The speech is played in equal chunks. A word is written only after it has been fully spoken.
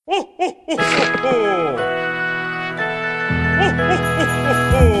Ho, ho, ho, ho, ho. Ho, ho, ho, ho,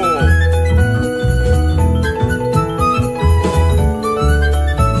 ho.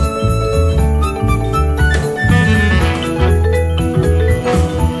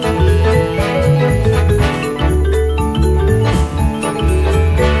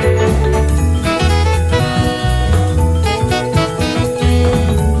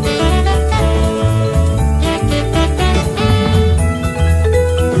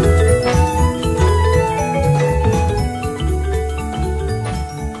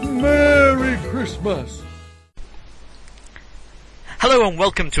 Hello and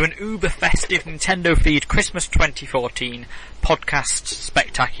welcome to an uber festive Nintendo Feed Christmas 2014 podcast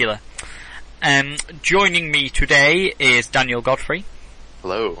spectacular. Joining me today is Daniel Godfrey.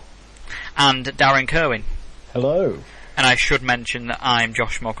 Hello. And Darren Kerwin. Hello. And I should mention that I'm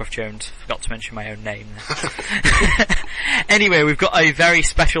Josh Moorcroft-Jones. Forgot to mention my own name there. Anyway, we've got a very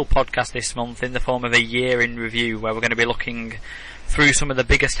special podcast this month in the form of a year in review where we're going to be looking through some of the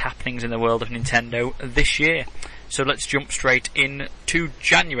biggest happenings in the world of Nintendo this year. So let's jump straight in to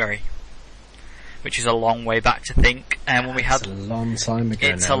January, which is a long way back to think. When we had a long time ago.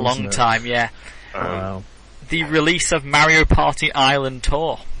 It's now, a long isn't time, yeah. Wow. The release of Mario Party Island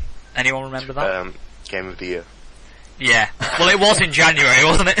Tour. Anyone remember that? Game of the Year. Yeah. Well, it was in January,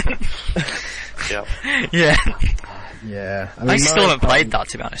 wasn't it? Yeah. Yeah. Yeah. I still haven't played that,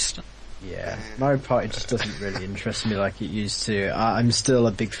 to be honest. Yeah, Mario Party just doesn't really interest me like it used to. I'm still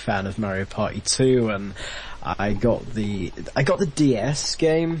a big fan of Mario Party 2, and I got the DS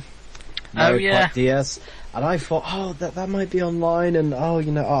game. Mario Party DS, and I thought, that might be online, and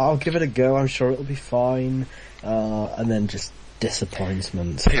I'll give it a go. I'm sure it'll be fine. And then just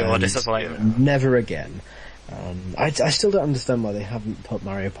disappointment. Pure disappointment. Never again. I still don't understand why they haven't put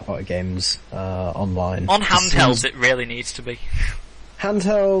Mario Party games online. On handhelds, it really needs to be.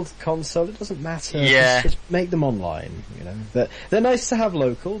 Handheld, console, it doesn't matter. Yeah. Just make them online, They're nice to have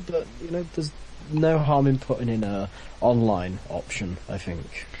local, but, there's no harm in putting in a online option, I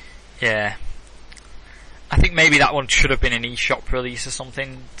think. Yeah. I think maybe that one should have been an eShop release or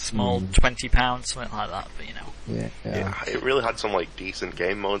something, small, £20, something like that, but Yeah, it really had some, decent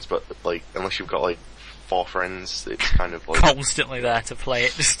game modes, but, unless you've got, 4 friends, it's kind of constantly there to play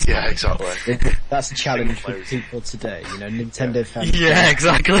it. Just yeah, exactly. That's a challenge for people today, Nintendo fans. Yeah,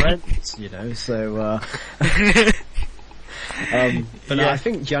 exactly. Friends, so, but no, I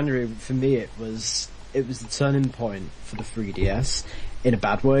think January, for me, it was the turning point for the 3DS. In a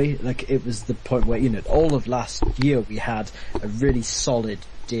bad way, it was the point where, all of last year we had a really solid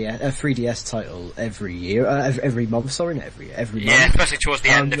 3DS title every year, every month, sorry, not every year, every month. Yeah, especially towards the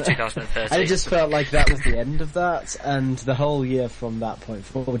end of 2013. And it just felt like that was the end of that, and the whole year from that point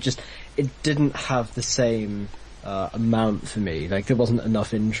forward, it didn't have the same amount for me. There wasn't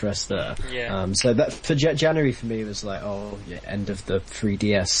enough interest there. Yeah. So that for January for me was end of the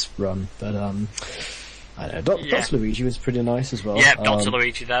 3DS run. But I don't know. Dr. Luigi was pretty nice as well. Yeah, Dr.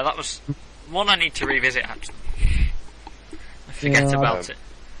 Luigi there. That was one I need to revisit, actually. I forget about it.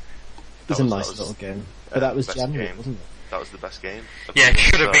 It was a nice little game. But that was January, wasn't it? That was the best game. Yeah, it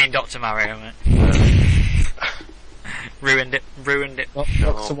should have been Dr. Mario, mate. Ruined it. Not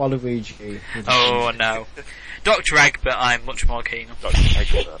Dr. Waluigi. Oh, no. Dr. Egbert, I'm much more keen on.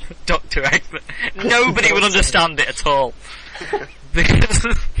 Dr. Egbert. Nobody would understand it at all. Because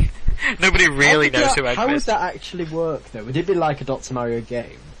nobody really knows who Egbert is. How would that actually work, though? Would it be like a Dr. Mario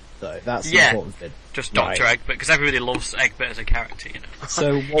game, though? That's the important bit. Just Dr. Egbert, because everybody loves Egbert as a character,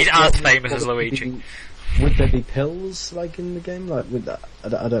 So he's as famous as Luigi. Would there be pills, in the game? Would that?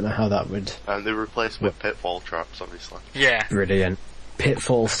 I don't know how that would. They replaced with pitfall traps, obviously. Yeah. Brilliant.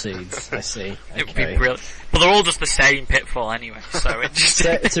 Pitfall seeds, I see. It would be brilliant. But they're all just the same pitfall anyway, so it just...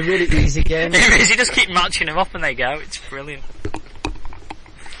 it's a really easy game. It is, you just keep matching them up and they go, it's brilliant.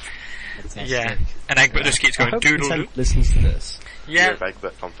 Fantastic. Yeah, and Egbert just keeps going doodle-doo. Listens to this. Yeah.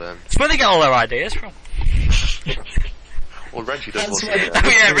 Egbert confirmed. It's where they get all their ideas from. Well, Reggie does listen. Oh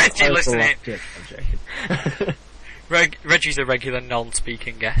yeah, Reggie listening. I'm joking. Reggie's a regular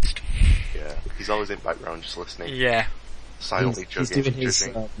non-speaking guest. Yeah, he's always in background just listening. Yeah. Silently judging.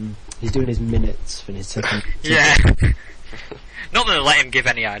 He's doing his minutes for his taking. Yeah. Not that they let him give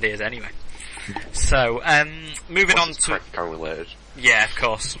any ideas anyway. So, moving on to... Kong related. Yeah, of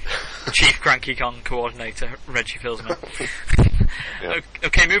course. Chief Cranky Kong coordinator, Reggie Fils-Aimé. Yeah.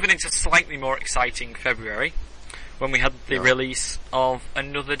 Okay, moving into slightly more exciting February, when we had the release of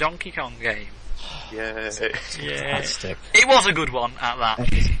another Donkey Kong game. Yeah. Fantastic. It was a good one at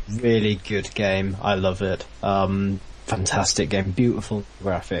that. It's a really good game. I love it. Fantastic game. Beautiful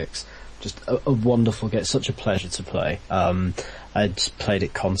graphics. just a wonderful game, such a pleasure to play. I just played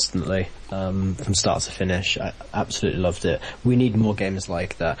it constantly, from start to finish. I absolutely loved it. We need more games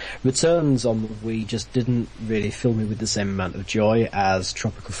like that. Returns on the Wii just didn't really fill me with the same amount of joy as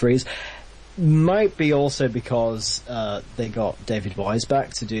Tropical Freeze. Might be also because they got David Wise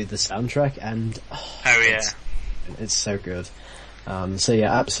back to do the soundtrack, and it's so good. So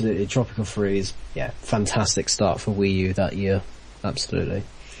yeah, absolutely, Tropical Freeze, yeah, fantastic start for Wii U that year, absolutely.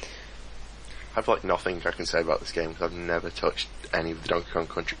 I've like nothing I can say about this game because I've never touched any of the Donkey Kong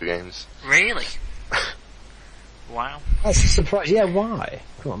Country games. Really? Wow. That's a surprise. Yeah, why?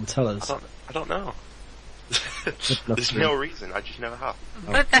 Come on, tell us. I don't know. There's no reason, I just never have.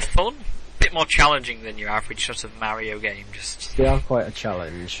 But they're fun. Bit more challenging than your average sort of Mario game, just... They are quite a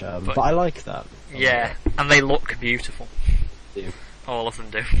challenge, but I like that. And they look beautiful. They do. All of them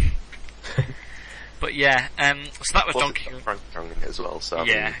do. But yeah, so that was Donkey Kong. Cranky Kong in it as well, so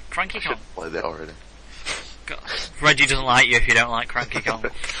yeah, Cranky Kong. I should play that already. God. Reggie doesn't like you if you don't like Cranky Kong.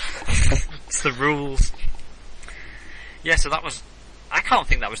 It's the rules. Yeah, so that was... I can't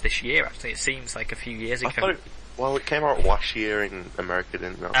think that was this year, actually. It seems like a few years ago. It came out last year in America,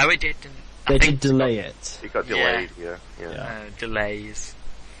 didn't it? Oh, it did, didn't it? They did delay it. It got delayed, yeah. Delays.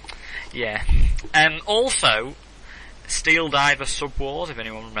 Yeah. Also, Steel Diver Sub Wars, if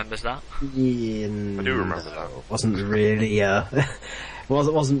anyone remembers that. Yeah, I do remember that. Wasn't really,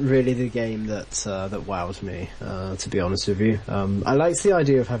 wasn't really the game that wowed me, to be honest with you. I liked the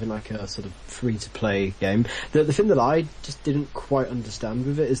idea of having like a sort of free-to-play game. The thing that I just didn't quite understand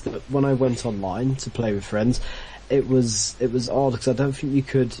with it is that when I went online to play with friends, it was odd because I don't think you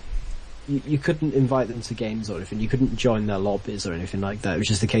couldn't invite them to games or anything. You couldn't join their lobbies or anything like that. It was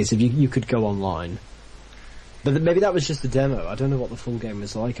just a case of you could go online. But maybe that was just the demo. I don't know what the full game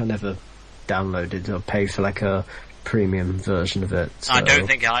was like. I never downloaded or paid for like a premium version of it. So. I don't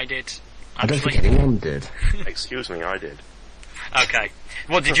think I did. Actually. I don't think anyone did. Excuse me, I did. Okay.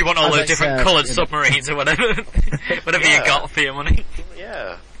 What, did you want all those different coloured submarines or whatever? Whatever you got for your money?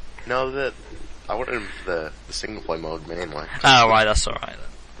 Yeah. No, I wanted the single play mode mainly. Oh, right, that's alright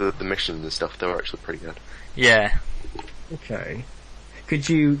then. The missions and stuff, they were actually pretty good. Yeah. Okay. Could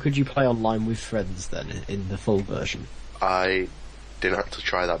you play online with friends then in the full version? I didn't have to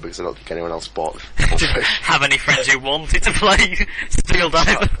try that because I don't think anyone else bought the full version. Have any friends who wanted to play Steel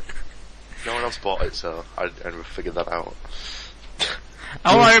Diver? No one else bought it, so I never figured that out.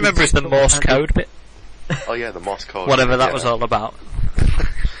 All I remember is the Morse code bit. Oh yeah, the Morse code. Whatever that was all about.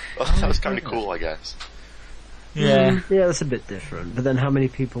 Well, that was kind of cool, I guess. Yeah. Yeah, that's a bit different. But then how many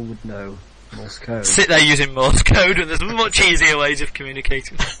people would know Morse code? Sit there using Morse code when there's much easier ways of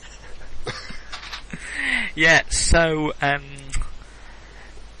communicating. Yeah, so, I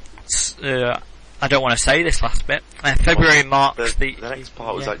don't want to say this last bit. February marks the next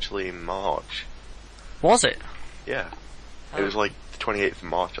part was actually in March. Was it? Yeah. It was like the 28th of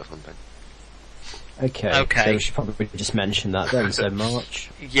March or something. Okay. So we should probably just mention that then. So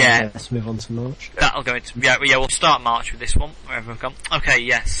March. Yeah. Okay, let's move on to March. That'll go into... Yeah, we'll start March with this one, wherever we've gone. Okay,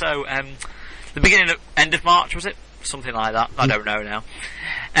 yeah, so, the end of March, was it? Something like that. I don't know now.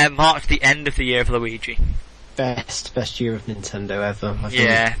 March, the end of the year of Luigi. Best year of Nintendo ever. I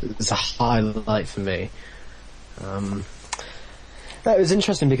think it was a highlight for me. It was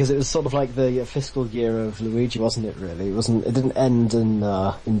interesting because it was sort of like the fiscal year of Luigi, wasn't it? Really, it didn't end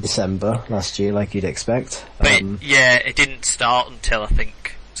in December last year like you'd expect. But it didn't start until I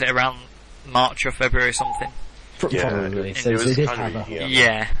think was it around March or February or something. Probably. So they did have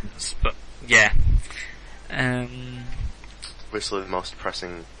a but yeah. Obviously the most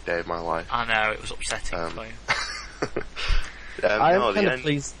depressing day of my life. I know, it was upsetting for you. I'm kind of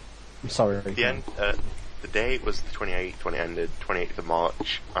pleased. I'm sorry. The date was the 28th when it ended, 28th of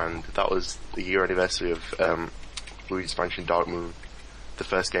March, and that was the year anniversary of Luigi's Mansion Dark Moon, the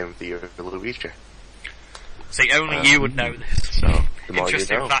first game of the year of Luigi. See, only you would know this. So,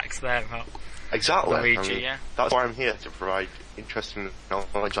 interesting facts there about Luigi, yeah. That's why I'm here, to provide interesting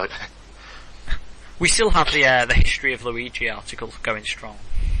knowledge like that. We still have the history of Luigi article going strong.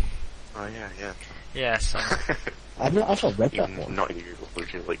 Oh yeah. Yeah, so... I've not read that one. Not in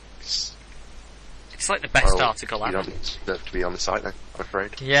Luigi, like... It's like the best article ever. You don't deserve to be on the site then, I'm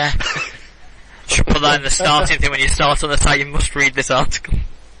afraid. Yeah. Should put that in the starting thing when you start on the site, you must read this article.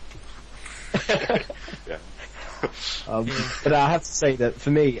 Yeah. But I have to say that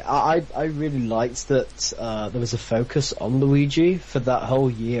for me, I really liked that there was a focus on Luigi for that whole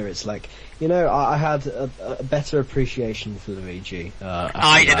year. It's like, I had a better appreciation for Luigi.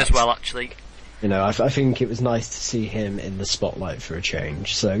 I did as well, actually. You know, I think it was nice to see him in the spotlight for a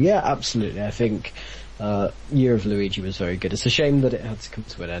change. So yeah, absolutely. I think Year of Luigi was very good. It's a shame that it had to come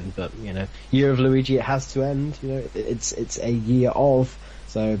to an end, but you know, Year of Luigi, it has to end. You know, it's a year of,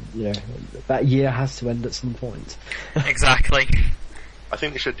 so you know, that year has to end at some point. Exactly. I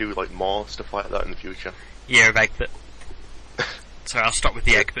think they should do like more stuff like that in the future. Year of Egbert. Sorry, I'll stop with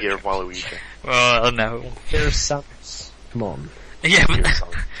the Egbert. Year of Waluigi. Oh no. Year of Samus. Come on. Yeah,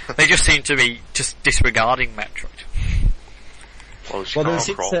 but they just seem to be just disregarding Metroid. Well, they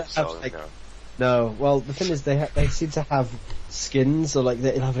seem to have like, no. Well, the thing is, they seem to have skins, or like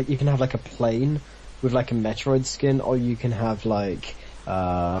they have like, you can have like a plane with like a Metroid skin, or you can have like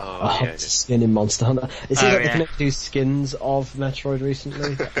a Hunter skin in Monster Hunter. It seems like they can do skins of Metroid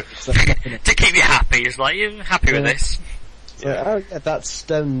recently. To keep you happy, it's like, you're happy with this. So, that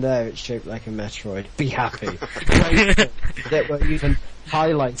stone there, it's shaped like a Metroid. Be happy. That we're even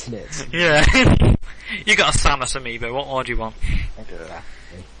highlighting it. Yeah. You got a Samus amiibo, what more do you want?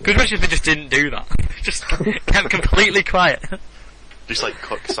 Good question if they just didn't do that. Just kept completely quiet. Just like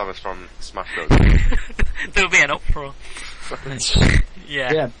cook Samus from Smash Bros. There'll be an uproar.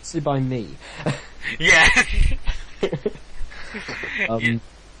 Yeah. Yeah, mostly by me. Yeah.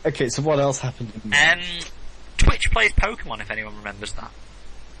 Okay, so what else happened in March? Twitch plays Pokemon, if anyone remembers that.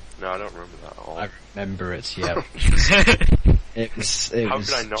 No, I don't remember that at all. I remember it, yeah. It was. How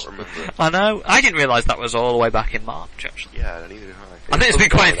could I not remember it? I know. I didn't realise that was all the way back in March, actually. Yeah, neither did I. I think there's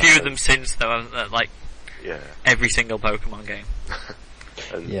been quite a few of them since, though, like, every single Pokemon game.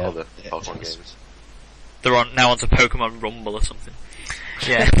 And other Pokemon games. They're now onto Pokemon Rumble or something.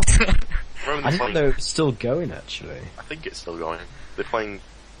 Yeah. I didn't know it was still going, actually. I think it's still going. They're playing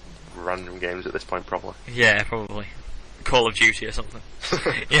random games at this point, probably. Yeah, probably. Call of Duty or something.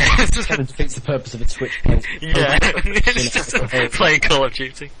 Yeah. It kind of defeats the purpose of a Twitch page. Yeah. It's just playing Call of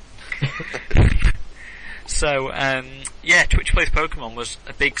Duty. So, Twitch Plays Pokemon was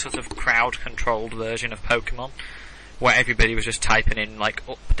a big sort of crowd-controlled version of Pokemon, where everybody was just typing in, like,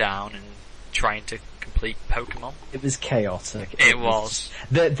 up, down, and trying to complete Pokemon. It was chaotic. It was.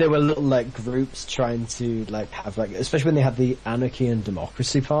 There were little, like, groups trying to, like, have, like, especially when they had the Anarchy and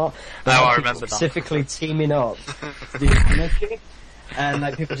Democracy part. I remember that. Specifically teaming up the Anarchy. And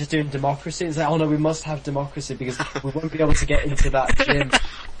like people just doing democracy and say, oh no, we must have democracy because we won't be able to get into that gym.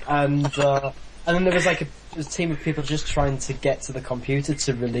 And then there was like a team of people just trying to get to the computer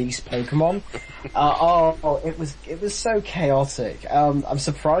to release Pokemon. It was so chaotic. I'm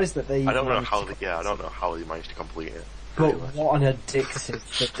surprised that they. I don't know how they managed to complete it. But what an addictive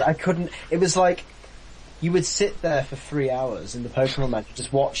thing. I couldn't. It was like you would sit there for 3 hours in the Pokemon match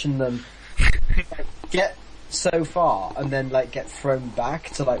just watching them get so far and then like get thrown back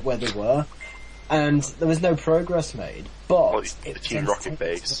to like where they were, and there was no progress made. But the Team Rocket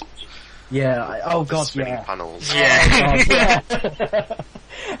base. Yeah. Panels. Yeah.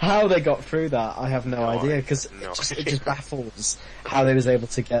 How they got through that, I have no idea because it just baffles how they was able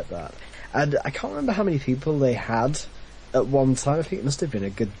to get that. And I can't remember how many people they had at one time. I think it must have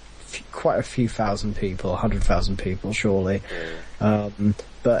been quite a few thousand people, 100,000 people, surely. Yeah.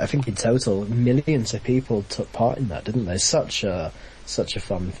 But I think in total, millions of people took part in that, didn't they? Such a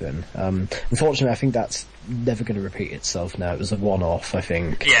fun thing. Unfortunately, I think that's never going to repeat itself now. It was a one-off, I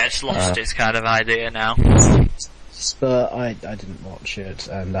think. Yeah, it's lost its kind of idea now. But I didn't watch it,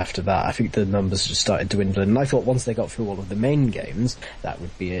 and after that, I think the numbers just started dwindling. And I thought once they got through all of the main games, that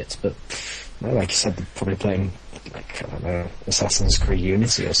would be it. But well, like you said, they're probably playing, like, I don't know, Assassin's Creed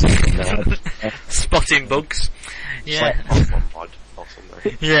Unity or something now. Spotting bugs. Yeah. Like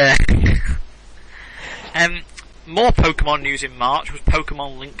yeah. More Pokemon news in March was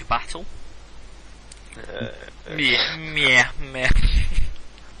Pokemon Link Battle. Meh.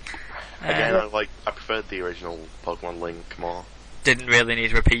 Again, I preferred the original Pokemon Link more. Didn't really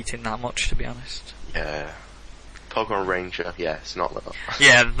need repeating that much, to be honest. Yeah. Pokemon Ranger, yes, not that.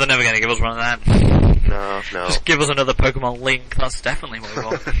 Yeah, they're never going to give us one of them. No. Just give us another Pokemon Link, that's definitely what we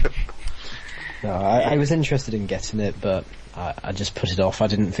want. No, I was interested in getting it, but I just put it off. I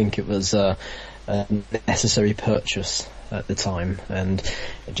didn't think it was a necessary purchase at the time, and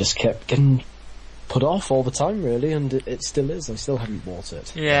it just kept getting put off all the time, really, and it still is. I still haven't bought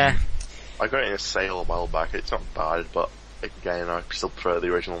it. Yeah. I got it in a sale a while back. It's not bad, but again, I still prefer the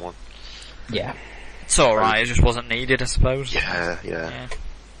original one. Yeah. It's alright, it just wasn't needed, I suppose. Yeah.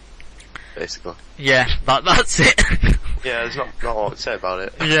 Basically. Yeah, that's it. Yeah, there's not a lot to say about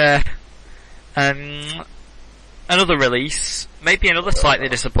it. Yeah. Another release, maybe another slightly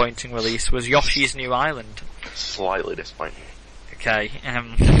disappointing release, was Yoshi's New Island. Slightly disappointing. Okay,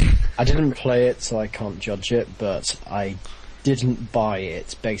 I didn't play it, so I can't judge it, but I didn't buy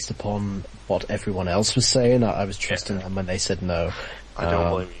it based upon what everyone else was saying. I was trusting them when they said no. I don't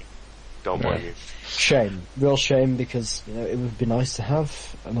blame you. Don't blame you. Shame. Real shame, because, you know, it would be nice to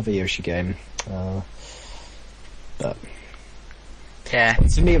have another Yoshi game. But... Yeah.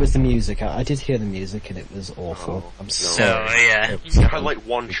 To me, it was the music. I did hear the music, and it was awful. Oh, I'm no. sorry. Yeah. It had like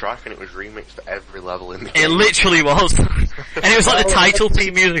one track, and it was remixed for every level in the game. It literally was. And it was like the title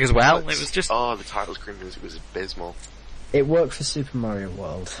theme music as well. It was just... Oh, the title screen music was abysmal. It worked for Super Mario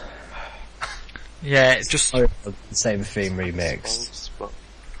World. Yeah, it's just... The same theme remixed. But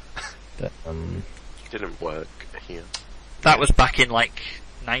But, it didn't work here. That was back in like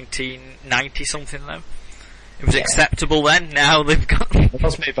 1990 something though. It was acceptable then. Now they've got... It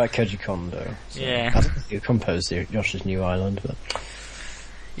was made by Koji Kondo. So Yeah. I don't think he composed Yoshi's New Island, but...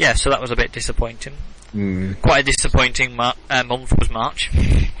 Yeah, so that was a bit disappointing. Mm. Quite a disappointing month was March.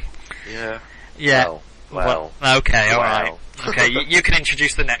 Yeah. Yeah. Well. Okay, alright. Okay, you can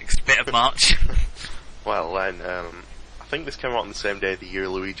introduce the next bit of March. Well, then, I think this came out on the same day the year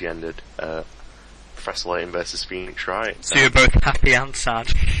Luigi ended. Professor Layton versus Phoenix Wright. So you're both happy and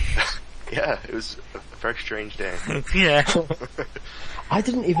sad. Yeah, it was a very strange day. Yeah. I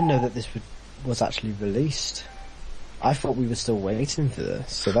didn't even know that this was actually released. I thought we were still waiting for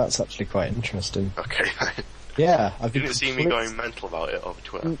this, so that's actually quite interesting. Okay, then. Yeah, You didn't see me going mental about it over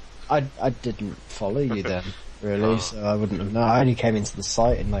Twitter. I didn't follow you then, really, so I wouldn't have known. I only came into the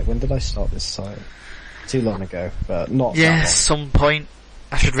site and when did I start this site? Too long ago, but not that long. Some point.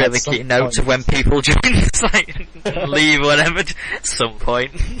 I should really At some keep notes of point. when people join the site and leave, whatever, at some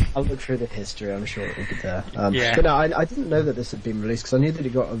point. I'll look through the history, I'm sure it'll be there. Yeah. But no, I didn't know that this had been released, because I knew that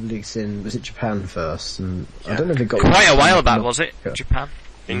it got released in, was it Japan first? And I don't know if it got Quite a while released in back, was it? America. Japan?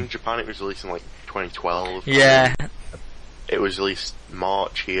 In Japan it was released in like 2012. Yeah. It was released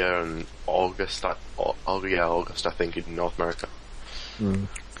March here and August I think in North America. Mm.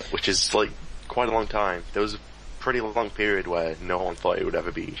 Which is like quite a long time. There was a pretty long period where no one thought it would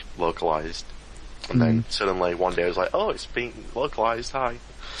ever be localized. And then suddenly one day it was like, oh, it's being localized, hi.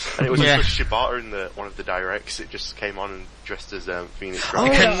 And it was just Shibata in one of the directs, it just came on and dressed as Phoenix I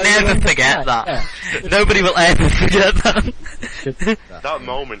Wright. can never forget that. Nobody will ever forget that. That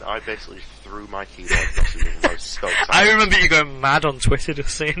moment, I basically threw my keyboard across the room. I was so excited. I remember you going mad on Twitter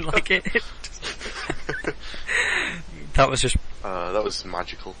just saying like it. That was just... that was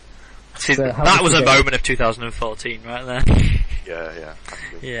magical. See, So how that was was the a game? moment of 2014 right there. Yeah.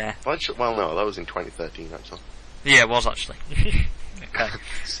 Yeah. Well, no, that was in 2013 actually. Yeah, it was actually. Okay.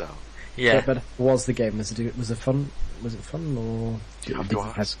 So, Yeah. But was the game, was it fun or... you have did to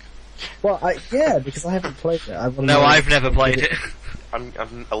you ask. Well, because I haven't played it. No, I've never played it. I'm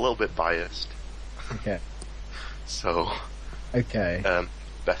a little bit biased. Okay. So, Okay.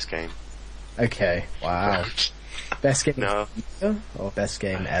 best game. Okay. Wow. Best game No. ever or best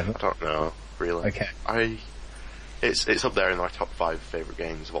game ever? I don't know, really. Okay. It's up there in my top 5 favourite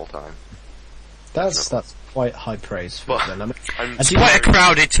games of all time. That's quite high praise for But it then. I'm It's quite a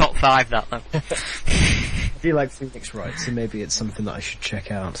crowded top 5 that though. I do like Phoenix Wright, so maybe it's something that I should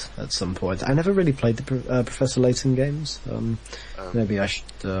check out at some point. I never really played the Professor Layton games. Maybe I should.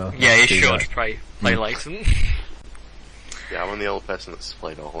 Yeah, you do should that. play Layton. Yeah, I'm the only person that's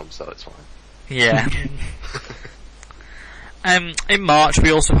played all of them, so it's fine. Yeah. In March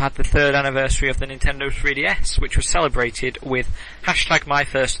we also had the 3rd anniversary of the Nintendo 3DS, which was celebrated with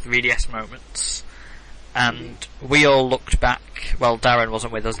 #MyFirst3DS Moments. And we all looked back, well Darren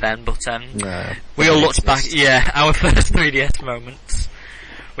wasn't with us then, but No, we all looked back, our first 3DS moments,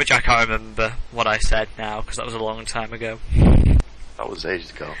 which I can't remember what I said now, because that was a long time ago. That was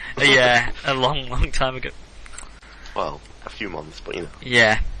ages ago. Yeah, a long, long time ago. Well, a few months, but you know.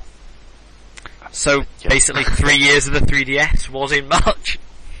 Yeah. So, basically 3 years of the 3DS was in March.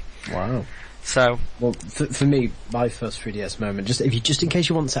 Wow. So, Well, for me, my first 3DS moment, just in case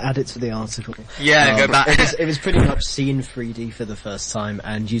you want to add it to the article. yeah, go back. It was pretty much seeing 3D for the first time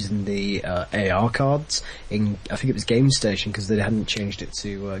and using the AR cards in, I think it was Game Station, because they hadn't changed it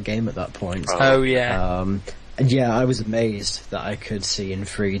to Game at that point. Oh, yeah. And yeah, I was amazed that I could see in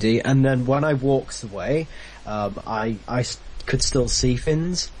 3D. And then when I walked away, I could still see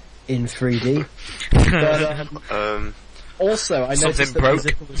things in 3D. But, also, I Something noticed that broke. the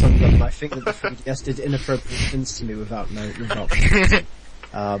zipper was undone. I think that the 3DS did inappropriate things to me without noticing.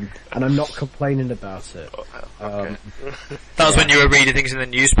 And I'm not complaining about it. Okay. That was when you were reading things in the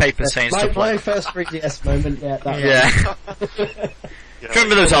newspaper saying stuff my like... first 3DS moment, that Yeah. Do you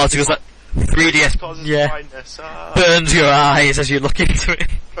remember those articles like 3DS Causes yeah, blindness, burns your eyes as you look into it?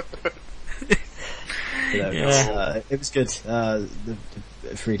 You know, Yeah. it was good.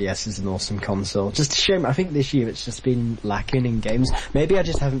 3DS is an awesome console. Just a shame, I think this year it's just been lacking in games. Maybe I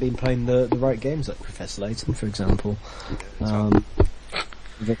just haven't been playing the right games, like Professor Layton, for example.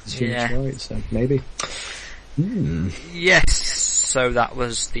 Right, so maybe. Yes, so that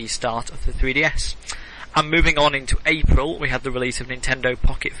was the start of the 3DS. And moving on into April, we had the release of Nintendo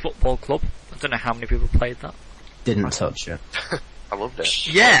Pocket Football Club. I don't know how many people played that. Didn't touch it. I loved it.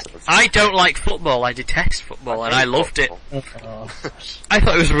 Yeah, I don't like football, I detest football, and I loved it. I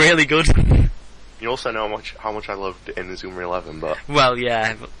thought it was really good. You also know how much I loved Inazuma 11, but... Well,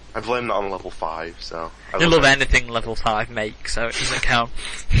 yeah. But I blame that on level 5, so... I love anything level 5 makes, so it doesn't count.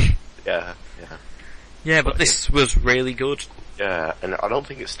 Yeah. Yeah, but this was really good. Yeah, and I don't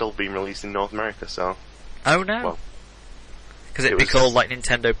think it's still being released in North America, so... Oh no. Well, because it'd be called like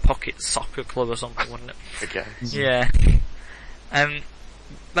Nintendo Pocket Soccer Club or something, wouldn't it? I guess. Yeah.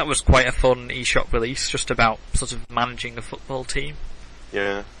 That was quite a fun eShop release, just about sort of managing a football team.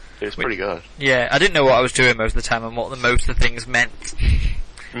 Yeah, it was pretty good. Yeah, I didn't know what I was doing most of the time and what most of the things meant.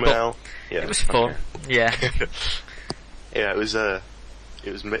 Well, yeah. It was fun. Okay. Yeah. Yeah, it was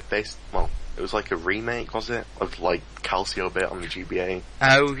based, well, it was like a remake, was it? Of like Calcio Bit on the GBA.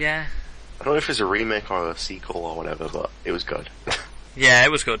 Oh, yeah. I don't know if it's a remake or a sequel or whatever, but it was good. Yeah,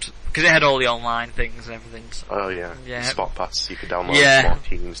 it was good. Because it had all the online things and everything. So. Oh yeah. Spot Pass, you could download more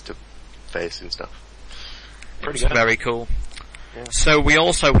teams to face and stuff. It was very cool. Yeah. So we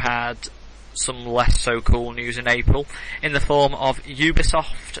also had some less so cool news in April, in the form of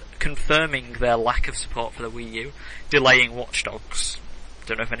Ubisoft confirming their lack of support for the Wii U, delaying Watch Dogs.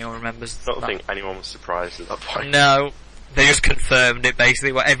 Don't know if anyone remembers I don't think anyone was surprised at that point. No, they just confirmed it,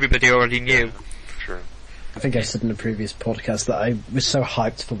 basically, what everybody already knew. Yeah, true. I think I said in a previous podcast that I was so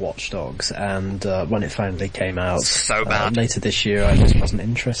hyped for Watch Dogs, and when it finally came out so bad. Later this year, I just wasn't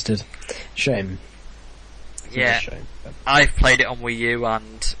interested. Shame. Yeah, shame. I've played it on Wii U,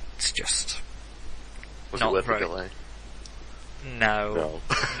 and it's just was not it worth very... the delay? No.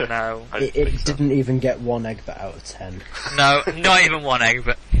 It didn't even get 1 Egbert out of 10. No, not even 1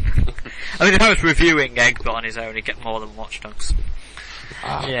 Egbert. I mean, if I was reviewing Egbert on his own, he'd get more than Watch Dogs.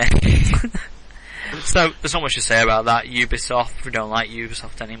 Yeah. So, there's not much to say about that. Ubisoft, we don't like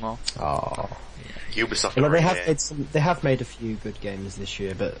Ubisoft anymore. Oh. Yeah. Ubisoft. Well, they have made a few good games this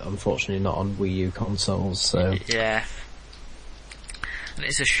year, but unfortunately not on Wii U consoles, so... Yeah. And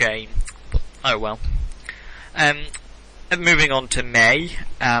it's a shame. But, oh well. And moving on to May,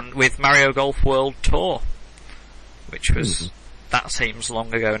 with Mario Golf World Tour. Which was... That seems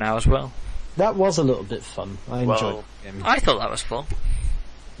long ago now as well. That was a little bit fun. I enjoyed the game. I thought that was fun.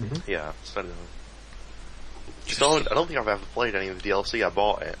 Mm-hmm. Yeah, it's fun. I don't think I've ever played any of the DLC. I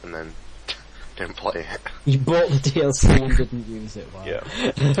bought it and then didn't play it. You bought the DLC and didn't use it, wow.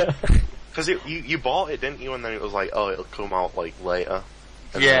 Yeah. Because you bought it, didn't you? And then it was like, oh, it'll come out like later.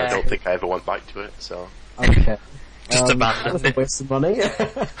 And then I don't think I ever went back to it, so... Okay. Just abandoned it. Waste of money.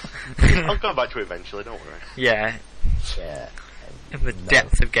 I'll go back to it eventually, don't worry. Yeah. Yeah. In the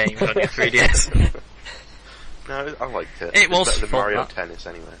depth of games on your 3DS. No, I liked it. It was better than fun, Mario that. Tennis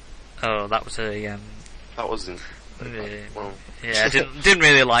anyway. Oh, that was a... That wasn't... well, yeah, I didn't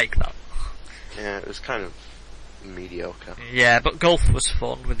really like that. Yeah, it was kind of mediocre. Yeah, but golf was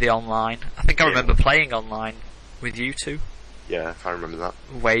fun with the online. I think I remember playing online with you two. Yeah, I remember that.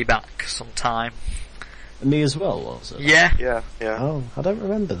 Way back sometime. Me as well, was it? Yeah. Yeah. Oh, I don't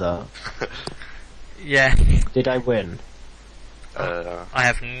remember that. Yeah. Did I win? I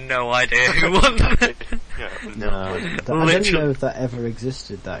have no idea who won. No. I don't know if that ever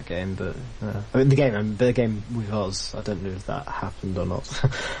existed, that game, but... I mean, the game with us, I don't know if that happened or not.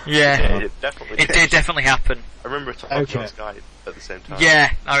 Yeah. It definitely did definitely happen. I remember talking on Skype at the same time.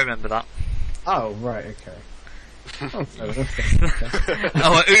 Yeah, I remember that. Oh, right, okay.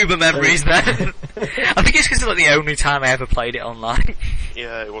 Oh, Uber memories then. I think it's because it's like the only time I ever played it online.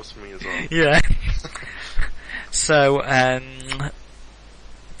 Yeah, it was for me as well. Yeah. So,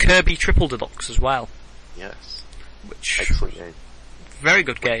 Kirby Triple Deluxe as well. Yes. Which excellent game. Very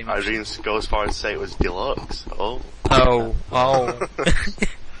good game. I didn't go as far as to say it was deluxe. Oh.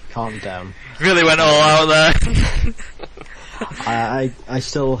 Calm down. Really went all out there. I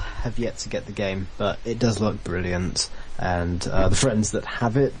still have yet to get the game, but it does look brilliant, and the friends that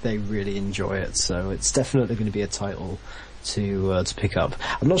have it, they really enjoy it, so it's definitely going to be a title to pick up.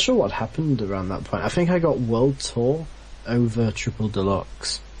 I'm not sure what happened around that point. I think I got World Tour over Triple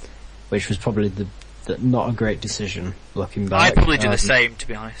Deluxe, which was probably the not a great decision looking back. I'd probably do the same, to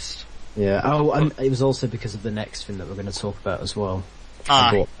be honest. Yeah. Oh, and it was also because of the next thing that we're going to talk about as well.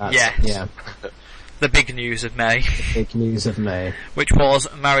 Yes. Yeah. The big news of May. The big news of May. Which was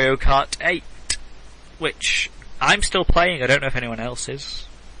Mario Kart 8. Which, I'm still playing. I don't know if anyone else is.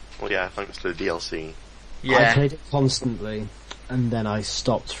 Well, yeah, thanks to the DLC. Yeah. I played it constantly, and then I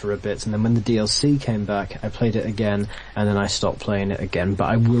stopped for a bit, and then when the DLC came back, I played it again, and then I stopped playing it again, but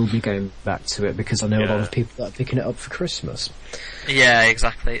I will be going back to it because I know a lot of people that are picking it up for Christmas. Yeah,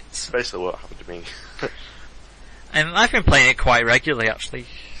 exactly. It's basically what happened to me. And I've been playing it quite regularly, actually.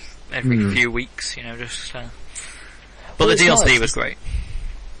 Every few weeks, just... But the DLC was great.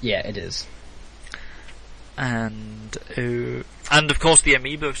 Yeah, it is. And of course the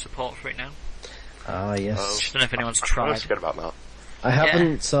Amiibo support for it now. Ah, yes. I don't know if anyone's I tried. forgot about that. I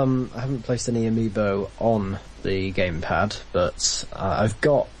haven't placed any Amiibo on the gamepad, but I've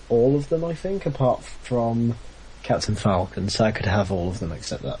got all of them, I think, apart from Captain Falcon, so I could have all of them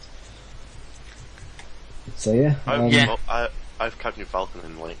except that. So yeah. I've Captain Falcon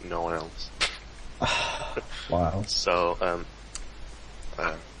and like no one else. Wow. So,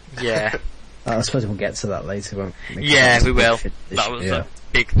 yeah. I suppose we'll get to that later, won't we? Yeah, we will. That was a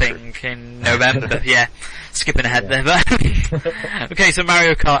big thing in November, yeah. Skipping ahead there, but... Okay, so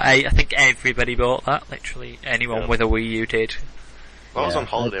Mario Kart 8, I think everybody bought that, literally. Anyone with a Wii U did. Well, I was on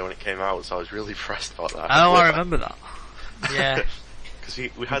holiday when it came out, so I was really impressed about that. Oh, I remember that. Yeah. Because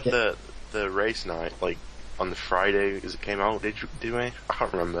we had the race night, like, on the Friday as it came out, did we? I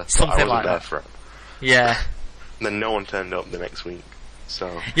can't remember. Something like there that. For it. Yeah. And then no one turned up the next week,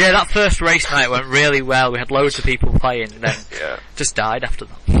 so... Yeah, that first race night went really well. We had loads of people playing, and then just died after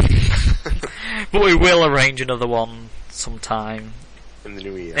that. But we will arrange another one sometime. In the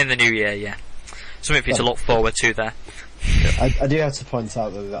new year. In the new year, yeah. Something for you to look forward to there. I do have to point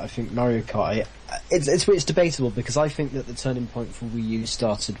out though that I think Mario Kart 8, it's debatable because I think that the turning point for Wii U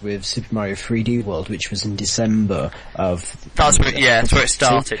started with Super Mario 3D World, which was in December of... That's where it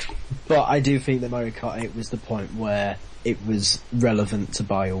started. But I do think that Mario Kart 8 was the point where it was relevant to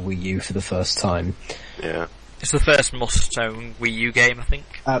buy a Wii U for the first time. Yeah. It's the first must-own Wii U game, I think.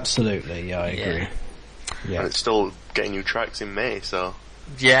 Absolutely, yeah, I agree. Yeah. And it's still getting new tracks in May, so...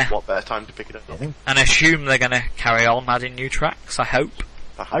 Yeah. What better time to pick it up? And I assume they're going to carry on adding new tracks, I hope.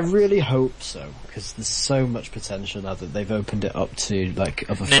 I really hope so, because there's so much potential now that they've opened it up to, like,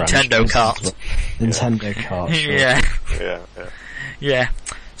 other Nintendo Kart. Well. Nintendo Kart, sure. Yeah. Yeah. Yeah.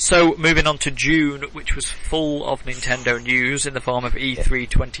 So, moving on to June, which was full of Nintendo news in the form of E3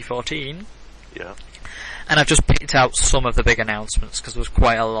 2014. Yeah. And I've just picked out some of the big announcements, because there was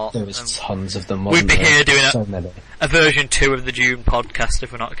quite a lot. There was tons of them, We'd be here doing many. a version 2 of the June podcast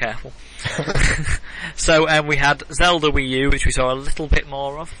if we're not careful. So, we had Zelda Wii U, which we saw a little bit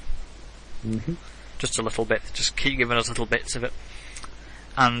more of. Mm-hmm. Just a little bit. Just keep giving us little bits of it.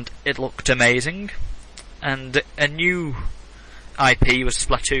 And it looked amazing. And a new IP was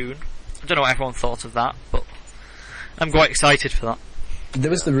Splatoon. I don't know what everyone thought of that, but I'm quite excited for that. There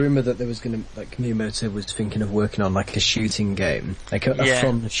was the rumour that there was going to, like, Miyamoto was thinking of working on, like, a shooting game. Like, a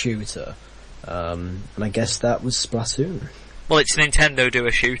from shooter. And I guess that was Splatoon. Well, it's Nintendo do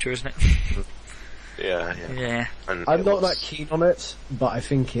a shooter, isn't it? Yeah. And I'm not that keen on it, but I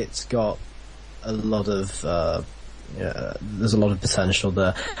think it's got a lot of, there's a lot of potential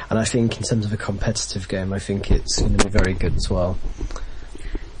there. And I think in terms of a competitive game, I think it's going to be very good as well.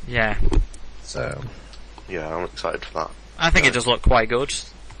 Yeah. So. Yeah, I'm excited for that. I think it does look quite good.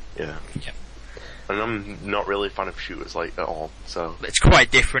 Yeah. And I'm not really a fan of shooters, like, at all, so... It's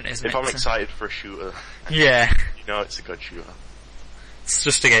quite different, isn't it? If I'm excited for a shooter... Yeah. You know it's a good shooter. It's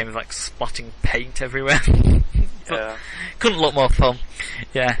just a game of, like, splatting paint everywhere. Yeah. Couldn't look more fun.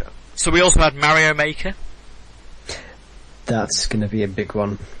 Yeah. So we also had Mario Maker. That's going to be a big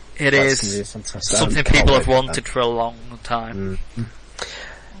one. It is. Something people have wanted for a long time. Mm-hmm.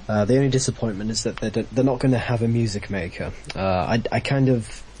 The only disappointment is that they're not going to have a music maker. I kind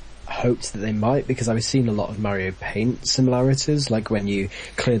of hoped that they might, because I was seeing a lot of Mario Paint similarities, like when you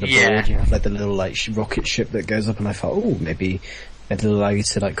clear the board, you have like the little like rocket ship that goes up, and I thought, oh, maybe it'll allow you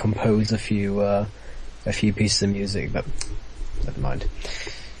to like compose a few pieces of music, but never mind.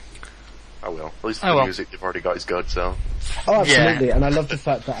 I will. At least the music you've already got is good, so... Oh, absolutely, and I love the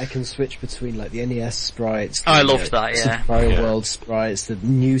fact that I can switch between, like, the NES sprites... I loved that, yeah. Super Mario World sprites, the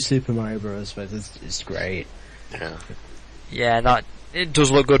new Super Mario Bros. Sprites, it's great. Yeah. Yeah, it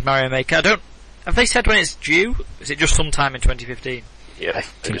does look good, Mario Maker. Have they said when it's due? Is it just sometime in 2015? Yeah, I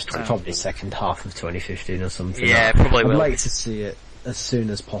think it's probably second half of 2015 or something. Yeah, probably will. I'd like to see it as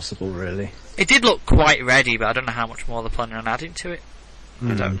soon as possible, really. It did look quite ready, but I don't know how much more they're planning on adding to it.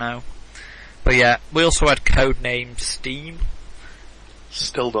 I don't know. But yeah, we also had Codename Steam.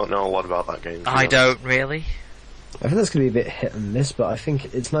 Still don't know a lot about that game. I don't really. I think that's going to be a bit hit and miss, but I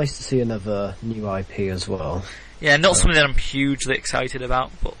think it's nice to see another new IP as well. Yeah, not something that I'm hugely excited about,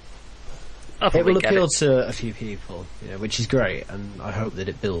 but It will appeal to a few people, which is great, and I hope that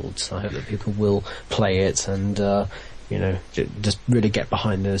it builds. I hope that people will play it and, just really get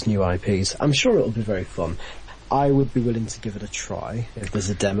behind those new IPs. I'm sure it'll be very fun. I would be willing to give it a try if there's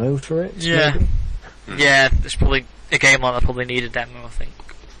a demo for it. Yeah. Maybe. Yeah, there's probably a game like that probably need a demo, I think.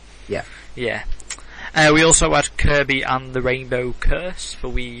 Yeah. Yeah. We also had Kirby and the Rainbow Curse for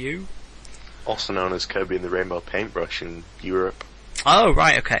Wii U. Also known as Kirby and the Rainbow Paintbrush in Europe. Oh,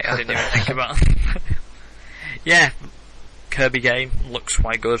 right, okay, I didn't even think about that. Yeah, Kirby game looks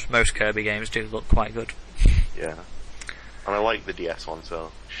quite good. Most Kirby games do look quite good. Yeah. And I like the DS one,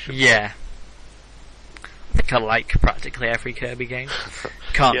 so... Yeah. I think I like practically every Kirby game.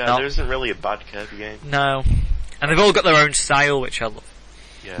 Can't yeah, not. there isn't really a bad Kirby game. No. And they've all got their own style, which I love.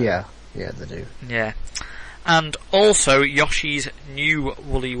 Yeah, they do. Yeah. And also Yoshi's New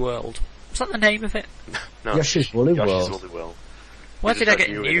Woolly World. Was that the name of it? No, Yoshi's Woolly World. Yoshi's Woolly World. Where did I get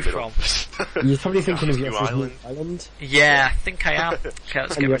new from? You're probably thinking of Yoshi's Yoshi's Island. New Island. Yeah, I think I am. Okay,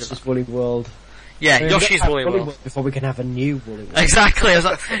 let's get rid of Yoshi's that. Woolly World. Yeah, I mean, Yoshi's Woolly World. Before we can have a new Woolly World. Exactly, I was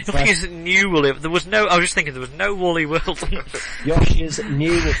like, Yoshi's New Woolly. There was no. I was just thinking there was no Woolly World. Yoshi's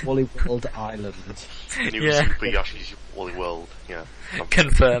New Woolly World Island. New Yeah. Super Yoshi's Woolly World. Yeah.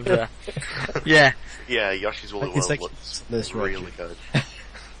 Confirmed there. Yeah, Yeah, Yoshi's Woolly It's World like looks this really Roger. good.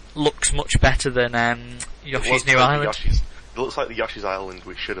 looks much better than It Yoshi's looks New like Island. It looks like the Yoshi's Island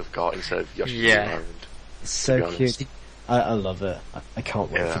we should have got instead of Yoshi's Yeah. New Island. So be honest. cute. I love it. I can't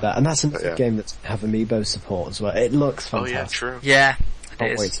wait Yeah. for that. And that's another Yeah. game that's have amiibo support as well. It looks Oh fantastic. yeah, true. Yeah, it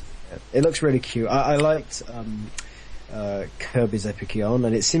Can't is. wait to play it. It looks really cute. I liked Kirby's Epic Yarn,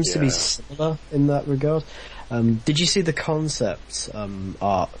 and it seems to be Yeah. similar in that regard. Did you see the concept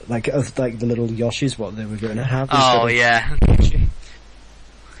art, of the little Yoshis, what they were going to have? Oh instead yeah. of-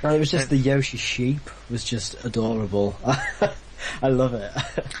 And it was just the Yoshi sheep was just adorable. I love it.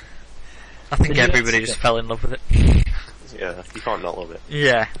 I think Did you everybody like just it? fell in love with it. Yeah, you can't not love it.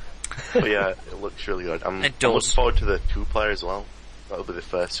 Yeah. But yeah, it looks really good. I'm It looking does. forward to the 2-player as well. That'll be the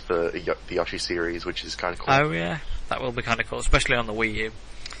first for the Yoshi series, which is kind of cool. Oh yeah, that will be kind of cool, especially on the Wii U.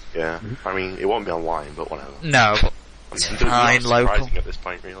 Yeah, I mean, it won't be online, but whatever. No, but It's fine, not surprising local. at this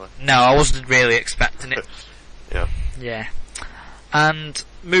point, really. No, I wasn't really expecting it. Yeah. Yeah. And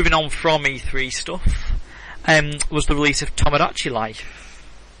moving on from E3 stuff, was the release of Tomodachi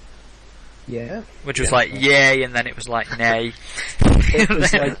Life, Yeah. which was Yeah. like yay, and then it was like nay. It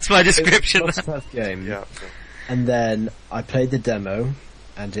was like- That's my description. It was a must-have game. Yeah. And then I played the demo,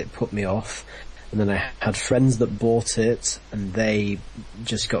 and it put me off. And then I had friends that bought it, and they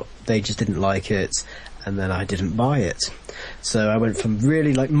just didn't like it, and then I didn't buy it. So I went from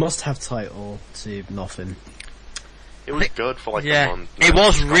really must-have title to nothing. It was good for a Yeah, month. it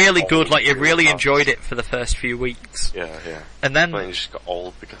was Just got really old good. Like you really really fast. enjoyed it for the first few weeks, Yeah, yeah. and then But it just got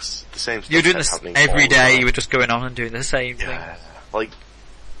old because the same stuff you were doing kept this happening every all the day. time. You were just going on and doing the same Yeah, like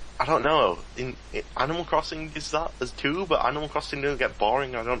I don't know. In Animal Crossing is that as too, but Animal Crossing didn't get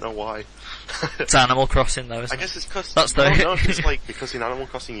boring. I don't know why. thing. It's Animal Crossing though, isn't I guess it's because That's the- I don't know if it's like because in Animal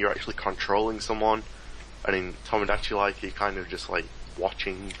Crossing you're actually controlling someone, and in Tomodachi Life you're kind of just like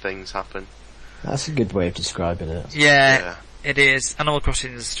watching things happen. That's a good way of describing it. it? Yeah, Yeah. it is. Animal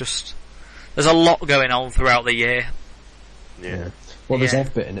Crossing is just there's a lot going on throughout the year. Yeah. Well, there's Yeah.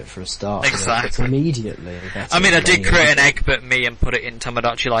 Egbert in it for a start. Exactly. It's immediately. I mean, I did create an Egbert me and put it in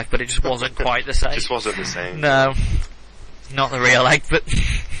Tomodachi Life, but it just wasn't quite the same. Just wasn't the same. No, not the real Egbert.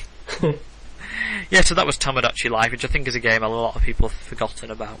 Yeah, so that was Tomodachi Life, which I think is a game a lot of people have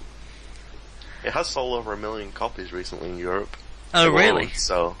forgotten about. It has sold over 1 million copies recently in Europe. Oh, The world, really?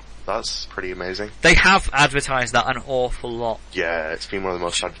 So that's pretty amazing. They have advertised that an awful lot. Yeah, it's been one of the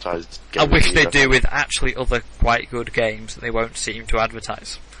most advertised I games. wish in they Europe. do with actually other quite good games that they won't seem to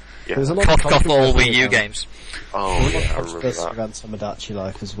advertise. Yeah. There's a lot of Cough all controversy Wii U about- games. Oh There's a lot yeah, of I remember controversy that. around Tomodachi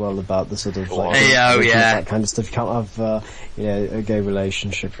Life as well about the sort of Oh, yeah. that kind of stuff. You can't have a gay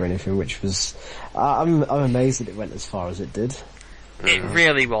relationship or anything, which was I'm amazed that it went as far as it did. It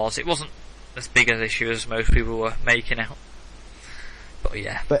really was. It wasn't as big an issue as most people were making out. But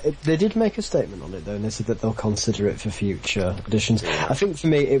yeah. But they did make a statement on it though, and they said that they'll consider it for future editions. I think for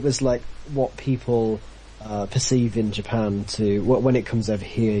me it was like what people perceive in Japan to when it comes over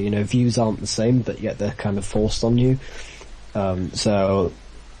here. Views aren't the same, but yet they're kind of forced on you. So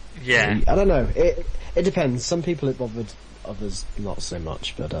Yeah. I don't know. It depends. Some people it bothered, others not so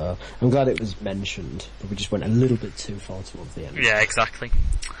much. But I'm glad it was mentioned. But we just went a little bit too far towards the end. Yeah, exactly.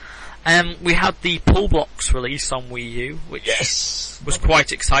 We had the Pull Blocks release on Wii U, which was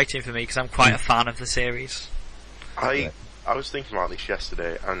quite exciting for me because I'm quite a fan of the series. I was thinking about this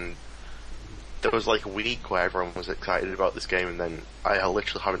yesterday, and there was like a week where everyone was excited about this game, and then I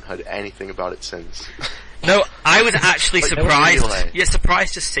literally haven't heard anything about it since. No, I was actually Like, surprised. really? Yeah,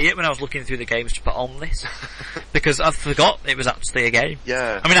 surprised to see it when I was looking through the games to put on this, because I forgot it was actually a game.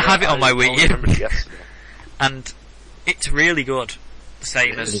 Yeah. I mean, I have it on my Wii U. remembered it yesterday. And it's really good, the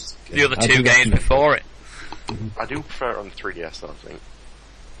same It as is good. the other I two do games recommend it. before it. I do prefer it on 3DS though, I think.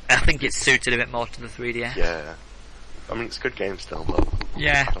 I think it's suited a bit more to the 3DS. Yeah. I mean, it's a good game still, but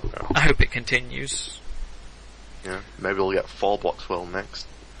Yeah. I don't know. I hope it continues. Yeah. Maybe we'll get Fall Blocks Will next.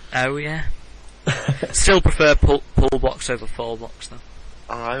 Oh yeah. Still prefer pull blocks over fall blocks though.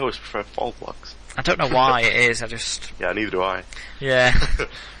 I always prefer Fall Blocks. I don't know why it is, I just... Yeah, neither do I. Yeah.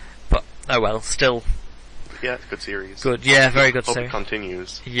 But, oh well, still Yeah, it's a good series. good. Yeah, very good Hope it series.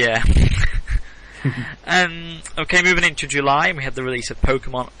 continues. Yeah. Okay, moving into July, we had the release of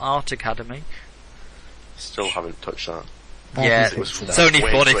Pokemon Art Academy. Still haven't touched that. I Yeah, haven't touched it's that. only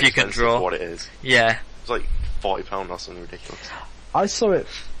Way fun too if you can expensive draw. for what it is. Yeah. It's like £40 or something ridiculous. I saw it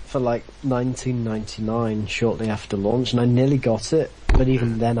for like $19.99 shortly after launch, and I nearly got it, but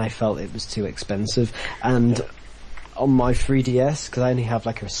even then I felt it was too expensive. And on my 3DS, because I only have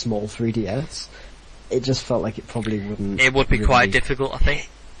like a small 3DS, it just felt like it probably wouldn't. It would be really- quite difficult, I think.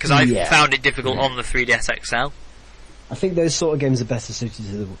 Because I Yeah. found it difficult on the 3DS XL. I think those sort of games are better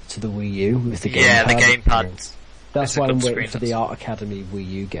suited to the Wii U with the gamepad. Yeah, the gamepad. That's It's a why I'm good waiting screen, for the that's- Art Academy Wii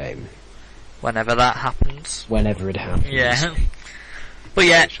U game Whenever that happens. whenever it happens. Yeah. But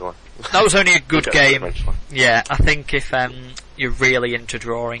yeah, Eventually. that was only a good We'll get there game. eventually. Yeah, I think if you're really into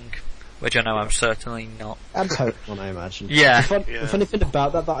drawing, which I know I'm certainly not. And Pokemon, I imagine. Yeah. The funny thing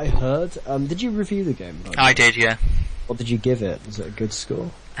about that I heard, did you review the game? by the I way? did, yeah. What did you give it? Was it a good score?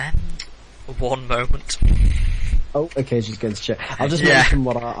 One moment. Oh, okay, just going to check. I'll just Yeah. mention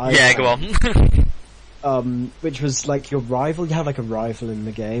what I Yeah, go on. which was like your rival. You have like a rival in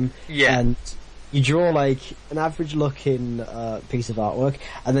the game. Yeah. And you draw like an average looking piece of artwork,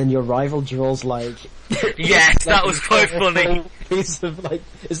 and then your rival draws like Yes, that like was quite a funny. piece of like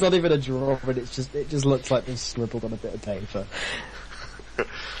it's not even a draw, but it just looks like they've scribbled on a bit of paper.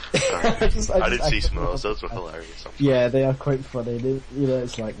 I did see some of couldn't- those. Those were hilarious. Yeah, they are quite funny.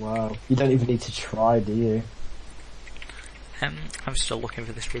 It's like wow, you don't even need to try, do you? I'm still looking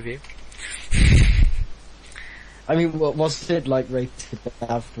for this review. I mean, was it like rated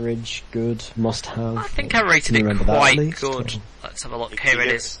average, good, must have? I think I rated Can you it remember that at quite least, good. or- Let's have a look. You Here it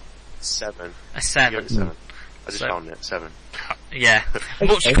give is. 7. A You 7. give it 7. I just So- found it. 7. Yeah.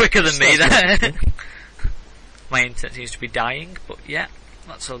 Much Okay. quicker than me That's there. My internet seems to be dying, but yeah,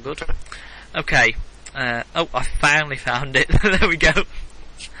 that's all good. Okay. I finally found it. There we go.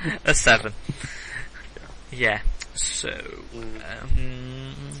 A 7. Yeah. So,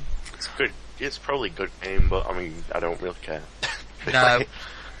 It's good. It's probably a good game, but I mean, I don't really care. no.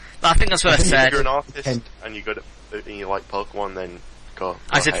 I think that's what I said. If you're an artist and you you like Pokemon, then go.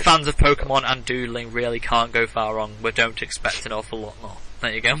 I said ahead. fans of Pokemon and doodling really can't go far wrong, but don't expect an awful lot more.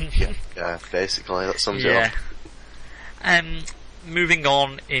 There you go. Yeah, basically, that sums it Yeah. up. Moving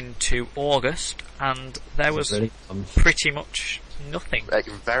on into August, and there was really fun. pretty much nothing.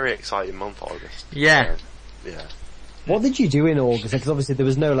 Very exciting month, August. Yeah. Yeah. What did you do in August? Because obviously there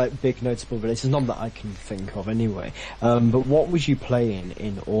was no like big notable releases, none that I can think of anyway. But what was you playing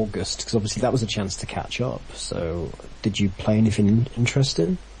in August? Because obviously that was a chance to catch up. So did you play anything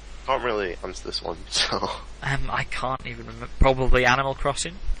interesting? Can't really answer this one, so. I can't even remember. Probably Animal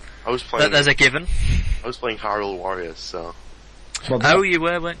Crossing. I was playing. There's a given. I was playing Hyrule Warriors, so. Well, Oh, you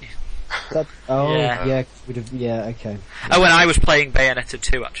were, weren't you? yeah, okay. Oh, and I was playing Bayonetta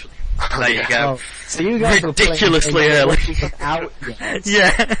 2, actually. There you go. Oh, so you guys were playing Ridiculously a game early. that wasn't out yet,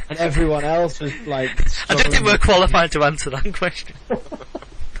 Yeah. and everyone else was like. I don't think struggling. we're qualified to answer that question.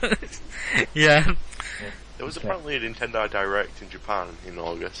 Yeah. There was Okay. apparently a Nintendo Direct in Japan in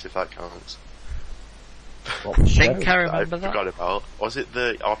August, if that counts. What was I think shown? I I remember that. forgot about. Was it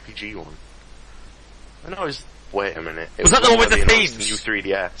the RPG one? No, it was. Wait a minute. It Was that the one with where the they announced themes? New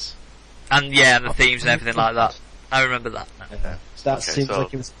 3DS. And yeah, the themes and everything like that. I remember that. Yeah. That Okay, seems so-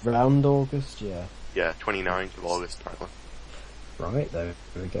 like it was around August, yeah. Yeah, 29th of August, apparently. Right, there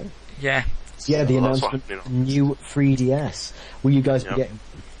we go. Yeah. Yeah, the Well, that's announcement what, of new 3DS. Will you guys be Yep. getting?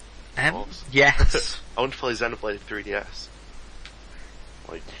 Yes. I want to play Xenoblade 3DS.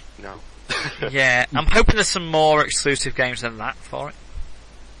 Like, no. Yeah. I'm hoping there's some more exclusive games than that for it.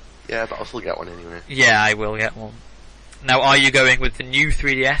 Yeah, but I'll still get one anyway. Yeah, I will get one. Now, are you going with the new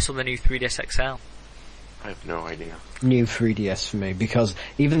 3DS or the new 3DS XL? I have no idea. New 3DS for me, because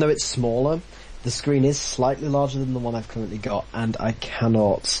even though it's smaller, the screen is slightly larger than the one I've currently got, and I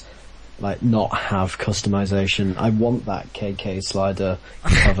cannot like not have customization. I want that KK slider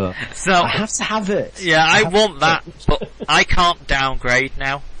cover. So, I have to have it. Yeah, I want that, but I can't downgrade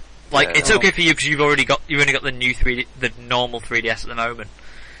now. Like, it's okay for you because you've only got the new the normal 3DS at the moment,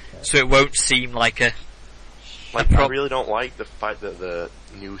 so it won't seem like a. Like, I really don't like the fact that the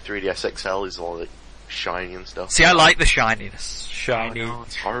new 3DS XL is all like shiny and stuff. See, I like the shininess. Shiny. Oh, no,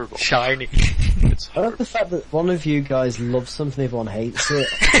 it's horrible. Shiny. It's I love the fact that one of you guys loves something, everyone hates it.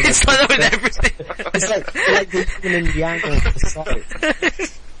 It's like that with everything. It's like the yin and yang of the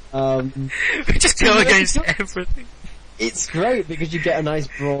site. We just go against everything. It's great because you get a nice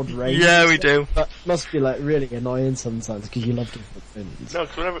broad range. Yeah, we do. But it must be like really annoying sometimes because you love different things. No,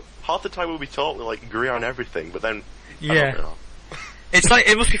 because half the time we'll be taught we like agree on everything, but then I don't Yeah. know. It's like,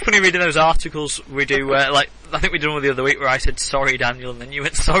 it must be funny reading those articles we do where, like, I think we did one the other week where I said, sorry Daniel, and then you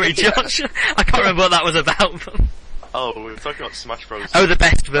went, sorry Josh. I can't remember what that was about. But... Oh, we were talking about Smash Bros. Oh, the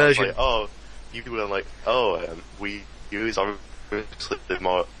best version. Like, you were like, we use obviously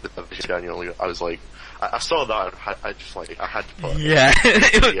the version Daniel. I was like, I saw that and I had to put Yeah.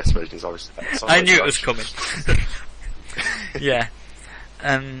 the DS version is obviously better. So I knew it was coming. Yeah.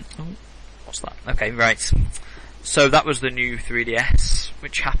 What's that? Okay, right. So that was the new 3DS,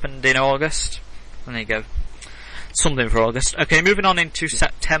 which happened in August. And there you go. Something for August. Okay, moving on into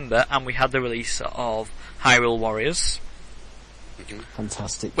September, and we had the release of Hyrule Warriors.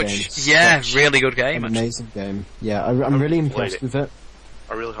 Fantastic Which, game. yeah, really good game. An amazing game. Yeah, I'm really impressed with it.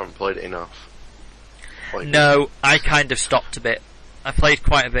 I really haven't played it enough. Like, No, I kind of stopped a bit. I played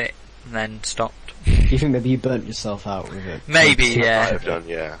quite a bit, and then stopped. Do you think maybe you burnt yourself out with it? Maybe, I yeah. have done,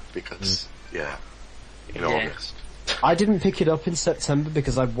 yeah, because, in August. I didn't pick it up in September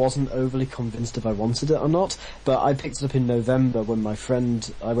because I wasn't overly convinced if I wanted it or not, but I picked it up in November when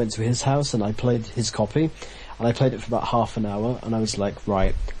I went to his house and I played his copy, and I played it for about half an hour, and I was like,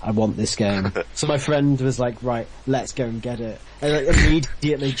 right, I want this game. So my friend was like, right, let's go and get it. And I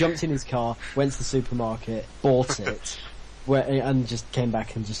immediately jumped in his car, went to the supermarket, bought it, and just came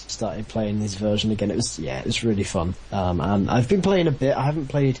back and just started playing his version again. It was really fun. And I've been playing a bit. I haven't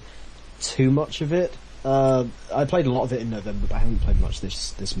played too much of it. I played a lot of it in November, but I haven't played much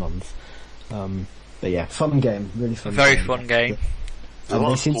this month. But yeah, fun game, really fun. Very fun game. There's a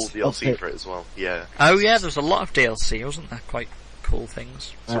lot of cool to DLC for it as well. Yeah. Oh yeah, there's a lot of DLC, wasn't there? Quite cool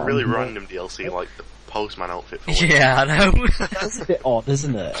things. Some really random DLC, like the postman outfit for Yeah, I know. That's a bit odd,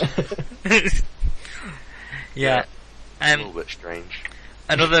 isn't it? Yeah. a little bit strange.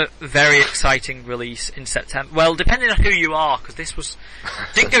 Another very exciting release in September. Well, depending on who you are, because this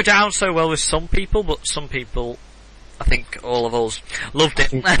didn't go down so well with some people, but some people, I think all of us, loved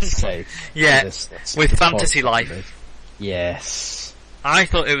it. Yeah, with Fantasy Life. Yes. I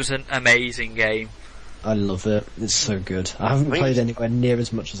thought it was an amazing game. I love it. It's so good. I haven't played anywhere near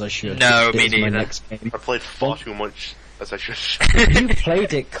as much as I should. No, It me is my neither. next game. I played far too much as I should. You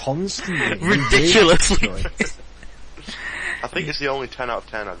played it constantly. Ridiculously. You did. I think it's the only 10 out of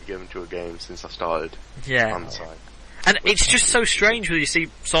 10 I've given to a game since I started Yeah. on the side. And it's just so strange when you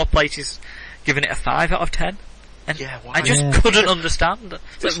saw places giving it a 5 out of 10. And Yeah, why? I just couldn't understand.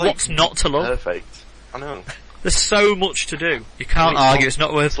 It's like, what's not to love? Perfect. I know. There's so much to do. You can't argue it's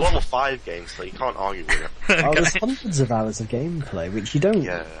not worth It's a level 5 game, so you can't argue with it. Oh, there's hundreds of hours of gameplay, which you don't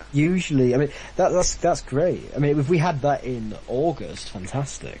Yeah. usually. I mean, that's great. I mean, if we had that in August,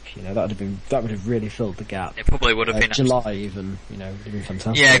 fantastic. You know, that would have really filled the gap. It probably would have been. July even. You know, would have been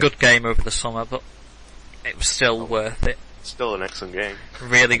fantastic. Yeah, good game over the summer, but it was still worth it. Still an excellent game.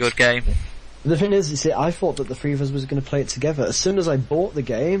 Really good game. The thing is, you see, I thought that the three of us was going to play it together. As soon as I bought the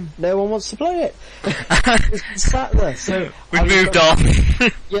game, no one wants to play it. It's been sat there. So We've moved on.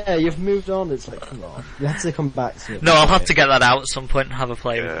 Yeah, you've moved on. It's like, come on, you have to come back to it. No, I'll have to get that out at some point and have a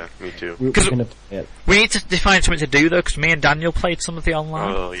play with Yeah, it. me too. We're 'Cause going to play it. We need to define something to do though, because me and Daniel played some of the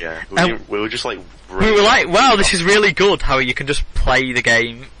online. Oh yeah. We were just like... We were like, wow, this is really good how you can just play the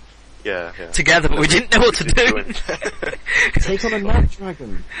game Yeah. together, but we didn't know what to do. Take on a night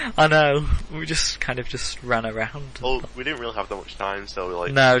dragon. I know. We just kind of just ran around. Well, we didn't really have that much time, so we were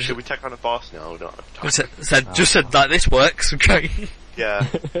like, No, should we take on a boss? No, we don't have time. Said like, this works, okay. Yeah,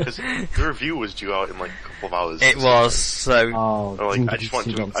 because the review was due out in like a couple of hours. It was, so, Oh, Or, like, didn't I just get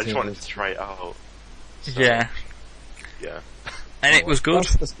wanted too long to try it out. So, yeah. Yeah. And it was good.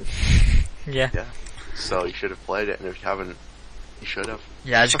 That's good. Yeah. Yeah. So you should have played it, and if you haven't, you should have.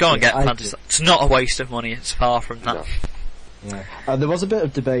 Yeah, just go and get I Fantasy. It's not a waste of money, it's far from that. No. Yeah. There was a bit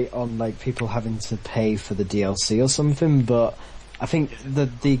of debate on like people having to pay for the DLC or something, but I think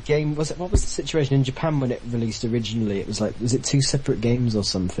the game what was the situation in Japan when it released originally? It was like, was it 2 separate games or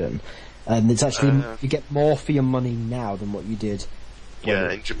something? And it's actually you get more for your money now than what you did.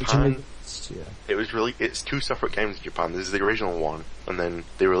 Yeah, in Japan, released, yeah. It's two separate games in Japan. This is the original one, and then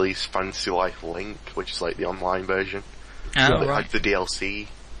they released Fantasy Life Link, which is like the online version. Oh, They right. had the DLC,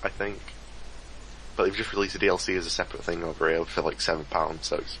 I think. But they've just released the DLC as a separate thing over here for like £7,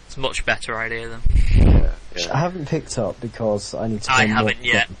 so It's a much better idea than. yeah. I haven't picked up because I need to. I play more haven't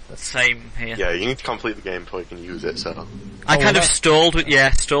yet. of it. Same here. Yeah, you need to complete the game before you can use it, so. I kind of that's- stalled with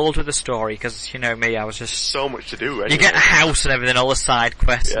the story, because, you know me, I was just... So much to do, anyway. You get a house and everything, all the side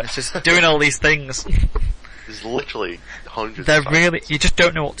quests, and it's just doing all these things. There's literally hundreds They're of really... You just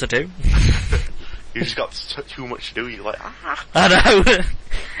don't know what to do. You just got too much to do, you're like, ah! I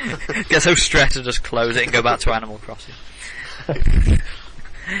know. Get so stressed and just close it and go back to Animal Crossing.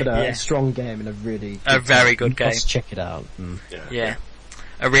 But Yeah. a strong game and a really very good game. Let's check it out. Yeah.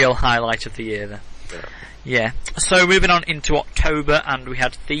 A real highlight of the year then. Yeah. So moving on into October, and we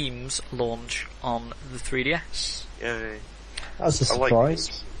had Themes launch on the 3DS. Yay. That was a I like surprise.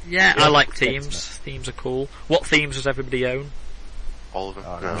 these. Yeah, Yeah. I like Themes. Themes are cool. What themes does everybody own? All of them.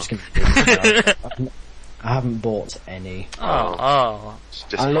 Oh, no. I'm just gonna I haven't bought any. Oh. It's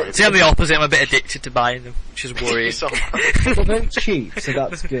I looked- disappointing. See, I'm the opposite. I'm a bit addicted to buying them, which is worrying. So- They're very cheap, so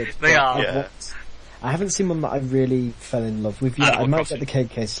that's good. They But are. Yeah. I haven't seen one that I really fell in love with yet. Animal I might Crossing. get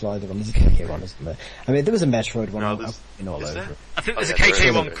the KK Slider one. There's a KK one, isn't there? I mean, there was a Metroid one. No, I've there's- been all is over there? it. I think there's Oh, a yeah, KK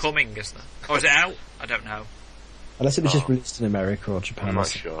there one is. coming, isn't there? Or is it out? I don't know. Unless it was just Oh. released in America or Japan. I'm or not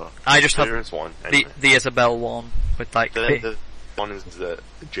something. sure. I just have There is one. the Anyway. Isabelle one with like. The one is the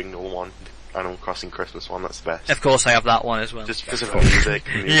jingle one. Animal Crossing Christmas one, that's the best. Of course, I have that one as well. Just because of the music.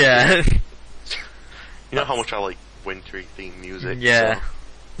 And the- Yeah. You know how much I like wintry themed music? Yeah.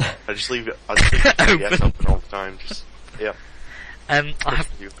 So I just leave the DS open all the time. Just, yeah. I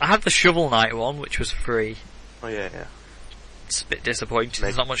have the Shovel Knight one, which was free. Oh yeah. It's a bit disappointing.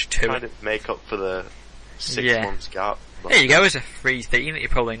 There's not much to Kind it. of make up for the 6 Yeah. months gap. But There you go. It's a free theme that you're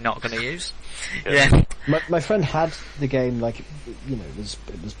probably not going to use. Yeah. Yeah. My friend had the game like, you know, it was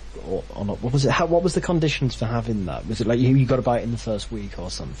on. What was it? What was the conditions for having that? Was it like you got to buy it in the first week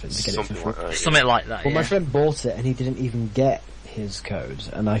or something to get Something it for free? like that. Something like that. Well, Yeah. my friend bought it and he didn't even get his code,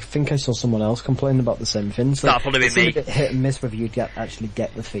 and I think I saw someone else complain about the same thing. So That'll probably be it seemed me. a bit hit and miss whether you'd actually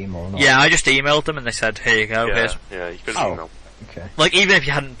get the theme or not. Yeah, I just emailed them and they said, "Here you go." Yeah, Here's yeah, you could Oh. email. Okay. like even if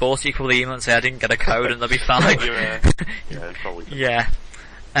you hadn't bought it, you could probably email and say, "I didn't get a code," and they'll be fine. Yeah, probably. Yeah.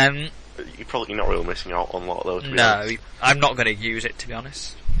 You're probably not really missing out on a lot of those. to be No, honest. I'm not going to use it to be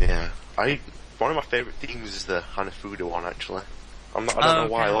honest. Yeah, one of my favourite themes is the Hanafuda one. Actually, I don't know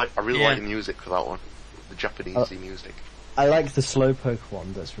why. I really Yeah. like the music for that one, the Japanese music. I like the Slowpoke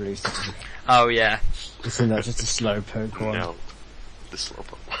one that's released. Oh yeah. Isn't that just a Slowpoke one? No, the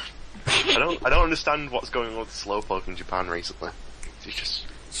Slowpoke one. I don't understand what's going on with Slowpoke in Japan recently. It's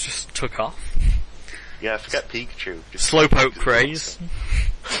Just took off. yeah, forget Pikachu. Just Slowpoke craze.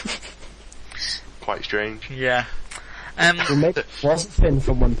 Quite strange. Yeah. Well, maybe it was a thing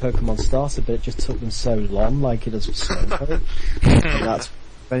from when Pokemon started, but it just took them so long, like it does with Slowpoke. And that's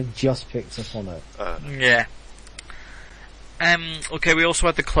when it just picked up on it. Yeah. Okay, we also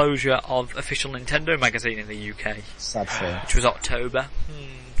had the closure of official Nintendo magazine in the UK, Sad thing. which was October.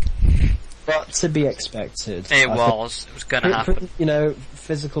 But to be expected. It I was going to happen. You know,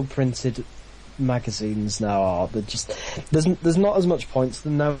 physical printed magazines now are just there's not as much point to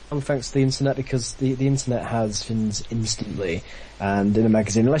them now, thanks to the internet, because the internet has things instantly, and in a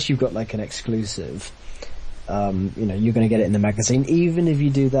magazine, unless you've got like an exclusive, you know, you're going to get it in the magazine. Even if you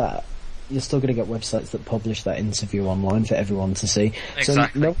do that, you're still going to get websites that publish that interview online for everyone to see.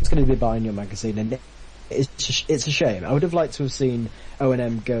 Exactly. So no one's going to be buying your magazine, and it's a shame. I would have liked to have seen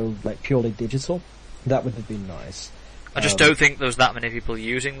O&M go like purely digital. That would have been nice. I just don't think there's that many people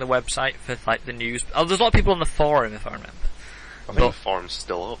using the website for like the news. Oh, there's a lot of people on the forum, if I remember. I think the forum's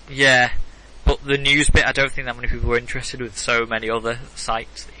still up. Yeah, but the news bit, I don't think that many people were interested with so many other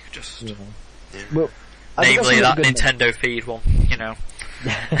sites that you could just... Yeah. Well, I've got namely some that really good Nintendo feed one, you know.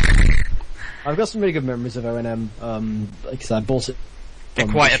 I've got some really good memories of O&M, because I bought it. And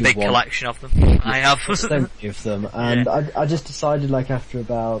from quite a issue big 1. collection of them. I have. So many of them, and I just decided, like, after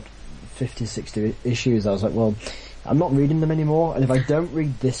about 50, 60 issues, I was like, well, I'm not reading them anymore, and if I don't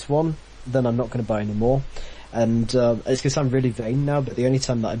read this one, then I'm not going to buy any more. And it's going to sound really vain now, but the only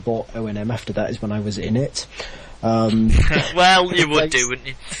time that I bought O&M after that is when I was in it. Well, you would do, wouldn't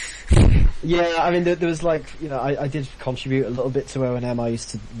you? Yeah, I mean, there was like, you know, I did contribute a little bit to O&M. I used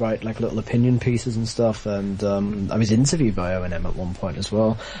to write like little opinion pieces and stuff, and I was interviewed by O&M at one point as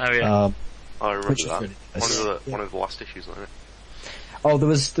well. Oh yeah. I remember Which is that. really nice. One of the last issues, wasn't it? Oh, there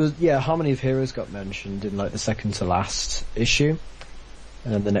was Harmony of Heroes got mentioned in like the second to last issue.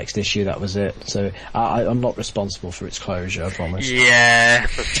 And then the next issue, that was it. So I'm not responsible for its closure, I promise. Yeah.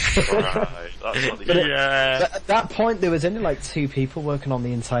 Right, that's not the Yeah. But at that point, there was only like 2 people working on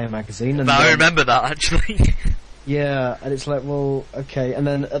the entire magazine. And I then- remember that, actually. Yeah, and it's like, well, okay. And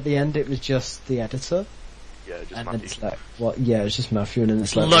then at the end, it was just the editor. Yeah, just And then Matthew. it's like, well, yeah, it's just Matthew, and then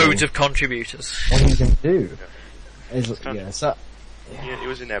it's like, Loads well, of contributors. what are you going to do? It's So Yeah, it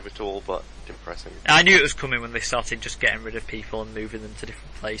was inevitable, but depressing. I knew it was coming when they started just getting rid of people and moving them to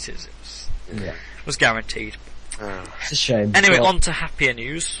different places. yeah, It was guaranteed. it's a shame. Anyway, But- on to happier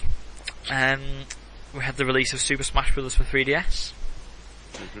news. We had the release of Super Smash Bros. For 3DS.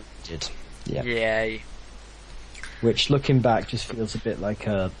 did. Yeah. Yay. Which, looking back, just feels a bit like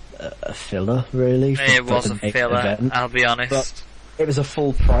a filler, really. It was the a main filler, event. I'll be honest. But it was a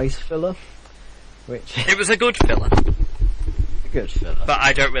full price filler, which It was a good filler, a good filler. but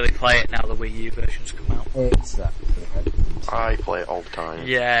I don't really play it now the Wii U version's come out. Exactly. I play it all the time.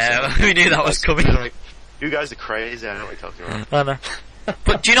 Yeah, we knew that was coming. Like, you guys are crazy, I don't know what you're talking about. I know.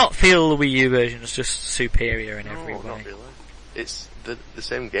 But do you not feel the Wii U version is just superior in every No, way? not really. It's the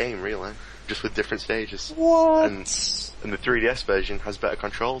same game, really. Just with different stages. What? And the 3DS version has better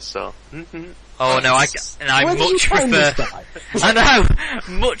controls, so... Oh no, I Where did you much find this prefer... guy? I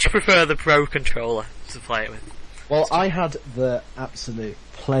know! Much prefer the Pro Controller to play it with. Well, I had the absolute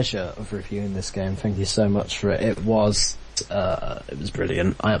pleasure of reviewing this game. Thank you so much for it. It was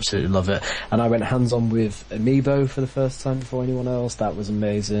brilliant. I absolutely love it. And I went hands-on with Amiibo for the first time before anyone else. That was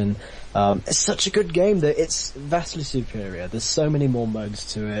amazing. It's such a good game that it's vastly superior. There's so many more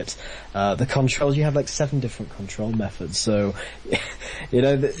modes to it. The controls, you have like 7 different control methods. So, you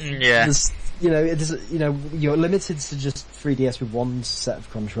know, Yeah. there's, you know, it is, you know, you're limited to just 3DS with one set of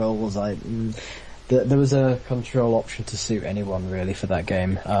controls. There was a control option to suit anyone really for that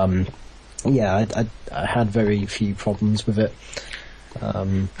game. Yeah, I had very few problems with it.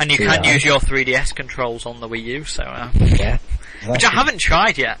 And you so can yeah. use your 3DS controls on the Wii U, so... Yeah. which I haven't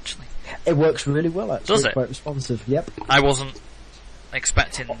tried yet, actually. It works really well actually. Does It's it? quite responsive, yep. I wasn't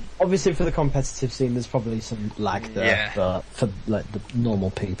expecting... Obviously for the competitive scene there's probably some lag there, Yeah. but for like the normal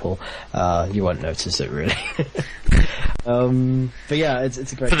people, you won't notice it really. But yeah, it's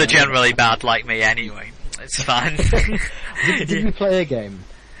a great For the game. generally bad like me anyway. It's fine. Did we play a game?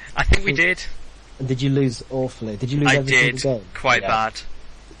 I think we did. And did you lose awfully? Did you lose I every did. single game? Quite Yeah. bad.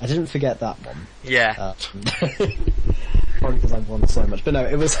 I didn't forget that one. Yeah. Probably because I've won so much. But no,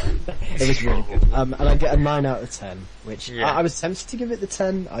 it was really good. And I get a 9 out of 10, which Yeah. I was tempted to give it the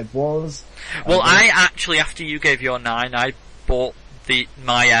 10. I was. Well, I actually, after you gave your 9, I bought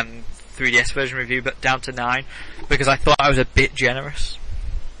my 3DS version review but down to 9 because I thought I was a bit generous.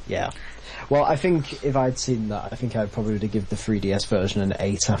 Yeah. Well, I think if I'd seen that, I think I'd probably would have given the 3DS version an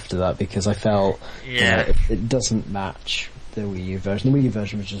 8 after that because I felt Yeah. it doesn't match the Wii U version. The Wii U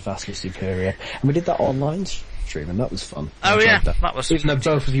version was just vastly superior. And we did that online stream and that was fun. I Oh enjoyed yeah, that. that was... Even though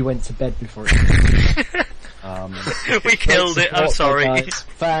both of you went to bed before it. we killed it, I'm Support, sorry. guys.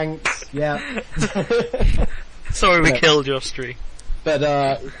 Thanks, yeah. Sorry we Yeah. killed your stream. But,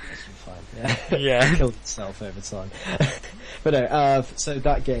 it's fine, yeah. Yeah. It killed itself over time. But no, so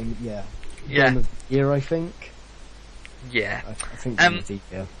that game, yeah. Yeah. Game of the year, I think. Yeah. I think game of the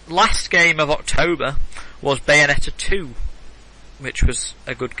year. Last game of October was Bayonetta 2, which was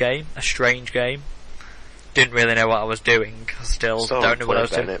a good game, a strange game. Didn't really know what I was doing. I still don't know what I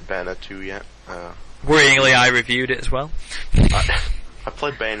was doing. Bayonetta 2 yet. Worryingly, I reviewed it as well. I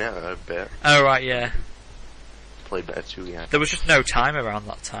played Bayonetta a bit. Oh right, yeah. Played Bayonetta 2 yet. There was just no time around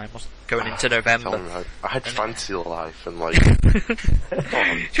that time, wasn't going into Tell November. me about it. I had fancy life and like...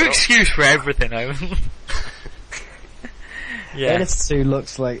 It's your excuse for everything, Owen. Yeah. Bayonetta 2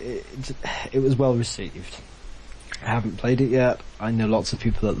 looks like it was well received. I haven't played it yet. I know lots of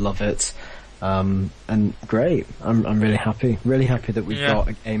people that love it. And great. I'm really happy. Really happy that we've Yeah. got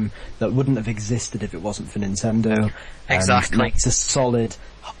a game that wouldn't have existed if it wasn't for Nintendo. Exactly. It's a solid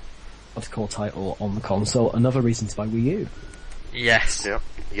hardcore title on the console. Another reason to buy Wii U. Yes. Yeah,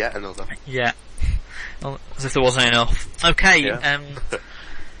 yet another. Yeah. Well, as if there wasn't enough. Okay, Yeah.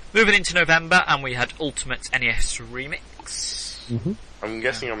 moving into November, and we had Ultimate NES Remix Mm-hmm. I'm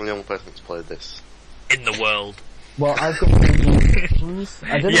guessing I'm the only person that's played this. in the world. Well, I've got questions.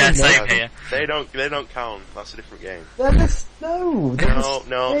 I don't Yeah, even know. same here. They don't count. That's a different game. No,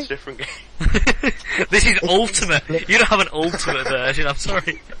 No, it's a different game. This is Ultimate. You don't have an Ultimate version, I'm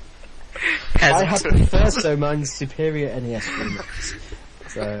sorry. I had Peasant. the first, so mine's superior NES remix.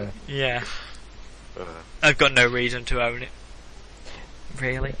 So, Yeah. Uh, I've got no reason to own it.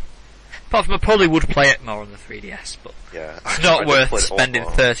 Really? Apart from I probably would play it more on the 3DS, but Yeah. it's not worth spending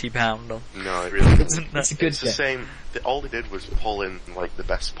 £30 on. No, it really isn't. It's a good It's the same. All they did was pull in like the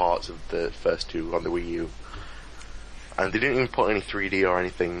best parts of the first two on the Wii U, and they didn't even put any 3D or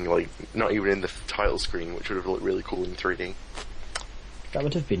anything. Like not even in the title screen, which would have looked really cool in 3D. That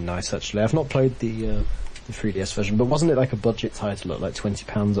would have been nice, actually. I've not played the 3DS version, but wasn't it like a budget title at like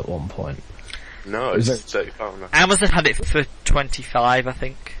 £20 at one point? No, it's £30. Amazon had it for 25, I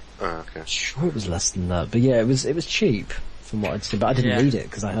think. Oh, okay. I'm sure it was less than that, but yeah, it was cheap from what I'd seen, but I didn't read it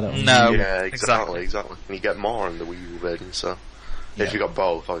because I had it on No. Yeah, exactly. And you get more on the Wii U version, so if you got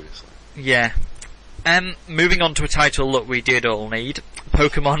both, obviously. Yeah. Moving on to a title that we did all need.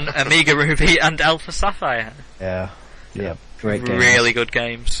 Pokemon Omega Ruby and Alpha Sapphire. Yeah, great games. Really good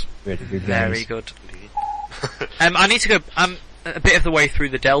games. Really good games. Very good. I need to go, I'm a bit of the way through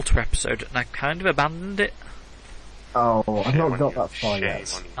the Delta episode, and I kind of abandoned it. Oh, I've not got that far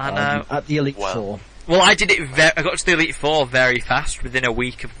yet. I know. At the Elite Four. Well, I did it I got to the Elite Four very fast, within a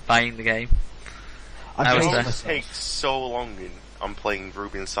week of buying the game. It takes so long on playing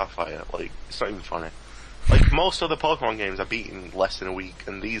Ruby and Sapphire, like, it's not even funny. Like, most other Pokemon games I beat in less than a week,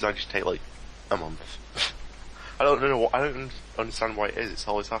 and these I just take, like, a month. I don't understand why it is, it's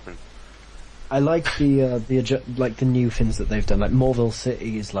always happened. I like the new things that they've done, like Morville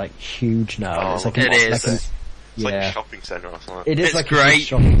City is like huge now. Oh, it's like it's like a shopping centre or something. It is it's like great. a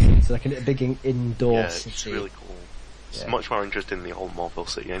shopping centre, it's like a big indoor Yeah, city. it's really cool. It's much more interesting than the old Morville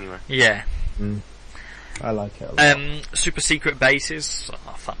City anyway. Yeah. I like it a lot. Super secret bases,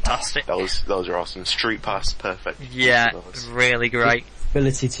 fantastic. Those are awesome. Street Pass, perfect. Yeah, really great.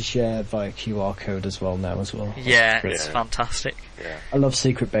 Ability to share via QR code as well now as well. Yeah, it's fantastic. Yeah. I love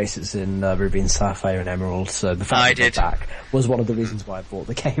secret bases in Ruby and Sapphire and Emerald, so the fact that they're back was one of the reasons why I bought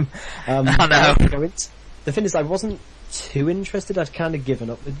the game. I know. The thing is, I wasn't too interested. I'd kind of given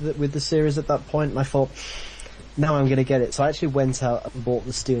up with the series at that point, and I thought, now I'm going to get it. So I actually went out and bought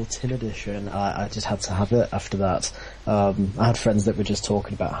the Steel Tin edition. I just had to have it after that. I had friends that were just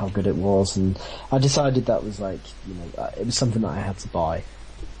talking about how good it was, and I decided that was like, it was something that I had to buy.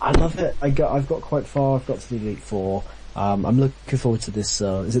 I love it. I've got quite far. I've got to the Elite Four. I'm looking forward to this.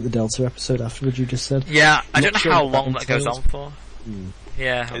 Is it the Delta episode afterwards you just said? Yeah, I don't know how long that goes on for.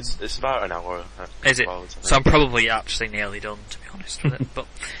 Yeah. It's about an hour. Is it? So I'm probably actually nearly done, to be honest with it. But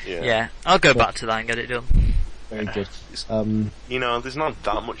yeah, I'll go back to that and get it done. Very good. There's not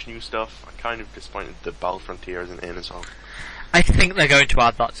that much new stuff. I'm kind of disappointed that Battle Frontier isn't in as well. I think they're going to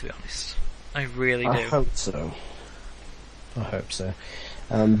add that, to be honest. I really do. I hope so.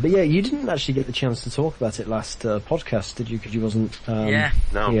 But yeah, you didn't actually get the chance to talk about it last podcast, did you? Because you wasn't. No,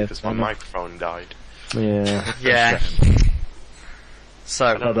 because my microphone died. Yeah. Yeah. So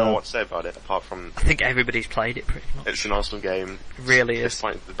I don't know what to say about it apart from. I think everybody's played it pretty much. It's an awesome game. It really is. At this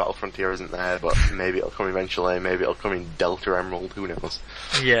point, the Battle Frontier isn't there, but maybe it'll come eventually. Maybe it'll come in Delta Emerald. Who knows?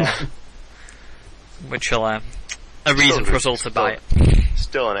 Yeah. Which will a reason for us all to buy it.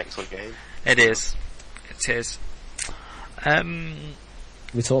 Still an excellent game. It is. It is.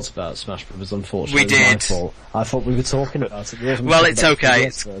 We talked about Smash Brothers, unfortunately. We did. My fault. I thought we were talking about it. Well, it's okay.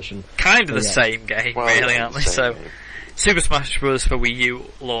 It's version. kind of the same game, really, aren't they? So, game. Super Smash Bros. For Wii U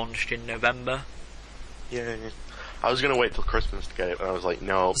launched in November. Yeah. I was going to wait till Christmas to get it, but I was like,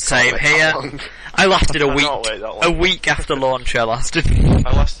 no. Same here. I lasted a week. A week after launch, I lasted.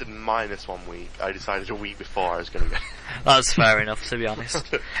 I lasted minus 1 week. I decided a week before I was going to get it. That's fair enough, to be honest.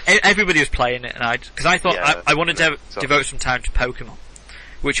 Everybody was playing it, and because I thought I wanted to devote some time to Pokemon,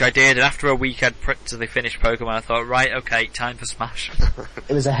 which I did, and after a week I'd practically finished Pokemon, I thought, right, okay, time for Smash.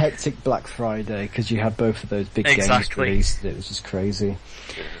 It was a hectic Black Friday, because you had both of those big games released. It was just crazy.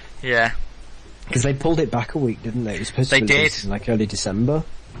 Yeah. Because they pulled it back a week, didn't they? It was supposed to be released in like early December.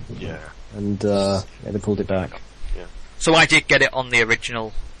 Yeah. And they pulled it back. Yeah. So I did get it on the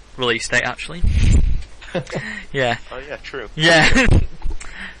original release date, actually. Yeah. Oh yeah, true. Yeah.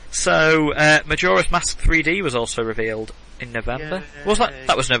 So, Majora's Mask 3D was also revealed in November.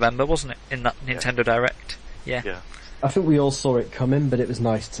 That was November, wasn't it? In that Nintendo Direct. Yeah. I think we all saw it coming, but it was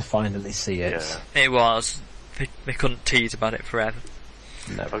nice to finally see it. Yeah. It was. They couldn't tease about it forever.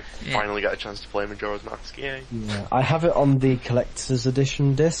 No. I finally got a chance to play Majora's Mask. Yay. Yeah. I have it on the collector's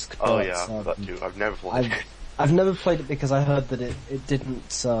edition disc. Oh yeah, that too. I've never played it. I've never played it because I heard that it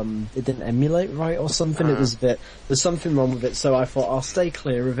didn't emulate right or something. It was there's something wrong with it, so I thought I'll stay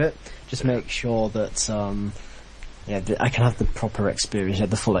clear of it. Just make sure that I can have the proper experience,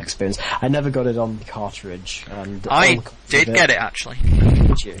 the full experience. I never got it on the cartridge, and I did get it actually.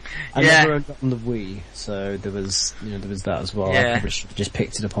 Did you? I Yeah. never owned it on the Wii, so there was that as well. Yeah. I probably should have just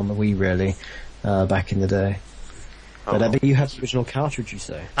picked it up on the Wii really, back in the day. But I bet you had the original cartridge, you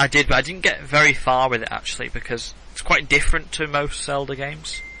say? I did, but I didn't get very far with it actually because it's quite different to most Zelda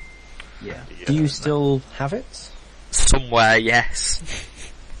games. Yeah. Do you still have it? Somewhere, yes.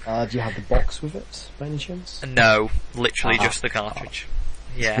 Do you have the box with it, by any chance? No, literally just the cartridge.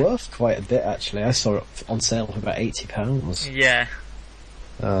 Yeah. It's worth quite a bit actually. I saw it on sale for about £80. Yeah.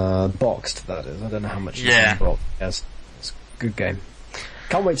 Boxed, that is. I don't know how much Yeah. It's a good game.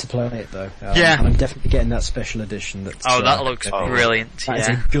 Can't wait to play it though. Yeah. I'm definitely getting that special edition. That looks brilliant. That is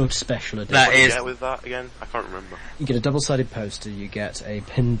a good special edition. That What do you is. get with that again? I can't remember. You get a double-sided poster, you get a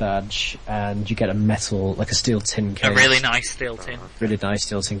pin badge, and you get a metal, like a steel tin case. A really nice steel tin. Really nice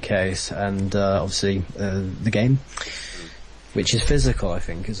steel tin case, and obviously the game, which is physical, I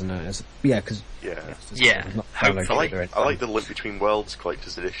think, isn't it? Because Yeah, hopefully. I like the Link Between Worlds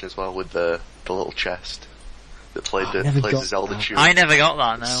Collector's Edition as well, with the little chest that plays never the got Zelda that. tune. I never got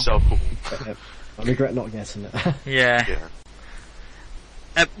that, no. It's so cool. I regret not getting it. Yeah.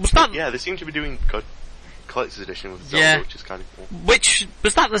 Yeah. Was that... Yeah, they seem to be doing good collector's edition with Zelda, Yeah. which is kind of cool. Which...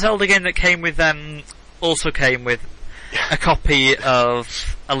 Was that the Zelda game that came with, also came with a copy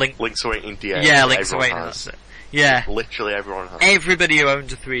of a Link... Link's Awakening DS. Yeah, Link's everyone Awakening, has. that's it. Yeah. Literally everyone has. Everybody who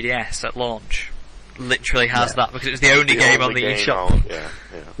owns a 3DS at launch literally has that because it was the only game on the game eShop. out,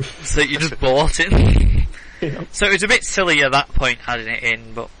 yeah. So you just bought it. Yeah. So it was a bit silly at that point having it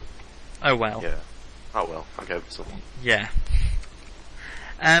in, but oh well. Yeah. Oh well, I'll go with something. Yeah.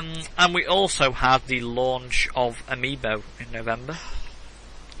 And we also had the launch of Amiibo in November.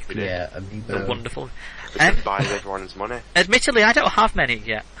 We did. Yeah, The Amiibo. wonderful. It buys everyone's money. Admittedly, I don't have many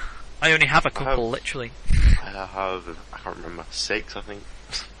yet. I only have a couple, have- literally. I can't remember, 6 I think.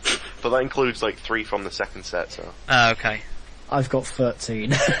 But that includes like 3 from the second set, so. Okay. I've got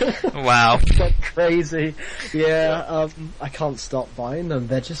 13. Wow. Like crazy. Yeah, I can't stop buying them.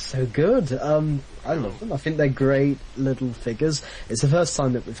 They're just so good. I love them. I think they're great little figures. It's the first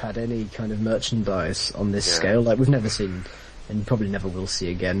time that we've had any kind of merchandise on this scale. Like, we've never seen, and probably never will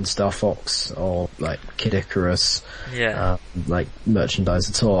see again, Star Fox or, like, Kid Icarus. Yeah. Like, merchandise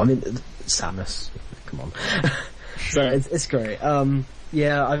at all. I mean, Samus. Come on. So, it's great.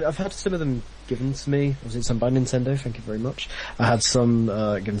 Yeah, I've had some of them given to me. Was it some by Nintendo? Thank you very much. I had some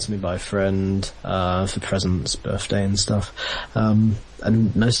given to me by a friend for presents, birthday and stuff.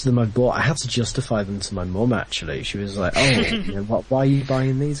 And most of them I bought. I had to justify them to my mum. Actually, she was like, "Oh, why are you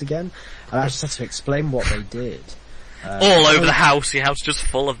buying these again?" And I just had to explain what they did. All over the house, your house just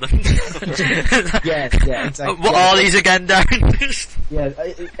full of them. Yeah, exactly. What are these again, Darren? Yeah,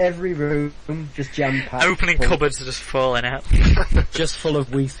 every room just jam-packed. Opening full- cupboards are just falling out. just full of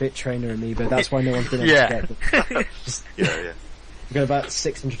Wii Fit Trainer Amiibo. That's why no one's been able Yeah. to get them. Yeah. We've got about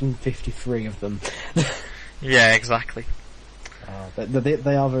 653 of them. Yeah, exactly. But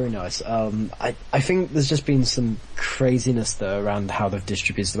they are very nice. I think there's just been some craziness though around how they've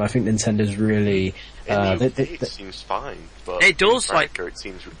distributed them. I think Nintendo's really... In the UK, it seems fine, but It does, in America, it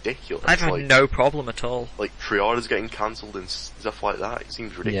seems ridiculous. I've had like, no problem at all. like pre-orders getting cancelled and stuff like that. It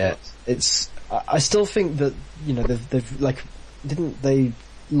seems Yeah, ridiculous. it's... I still think that, they've like... Didn't they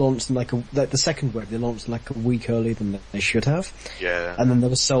launch them like the second wave, they launched like a week earlier than they should have? Yeah. And then they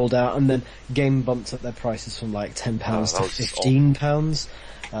were sold out, and then Game bumped up their prices from like £10 to £15.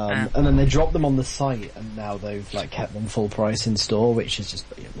 And then they dropped them on the site, and now they've like kept them full price in store, which is just,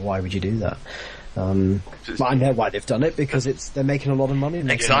 why would you do that? But I know why they've done it, because they're making a lot of money. And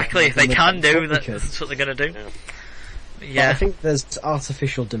Exactly, if they can do that, that's what they're going to do. Yeah. But Yeah. I think there's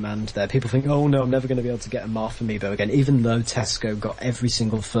artificial demand there. People think, oh no, I'm never going to be able to get a Marth Amiibo again, even though Tesco got every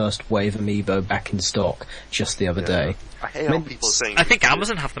single first wave Amiibo back in stock just the other day. I hate how people are saying... I think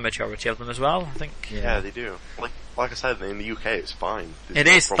Amazon have the majority of them as well, I think. Yeah, they do. Like I said, in the UK it's fine. There's It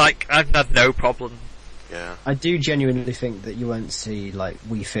no is, problem. like, I've had no problem. Yeah. I do genuinely think that you won't see like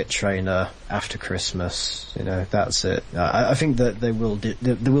Wii Fit Trainer after Christmas. That's it. I think that they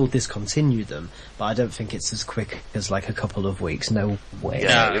will discontinue them, but I don't think it's as quick as like a couple of weeks. No way.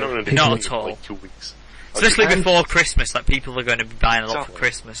 Yeah, No, you're not going to do not it at for all. like 2 weeks. Especially Okay. before Christmas, that people are going to be buying a lot for Exactly.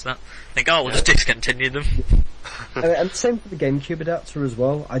 Christmas. Think, we'll just discontinue them. And the same for the GameCube adapter as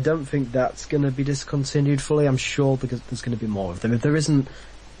well. I don't think that's going to be discontinued fully. I'm sure because there's going to be more of them. If there isn't,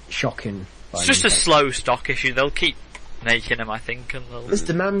 shocking. It's just a slow stock issue. They'll keep making them, I think, and they'll... There's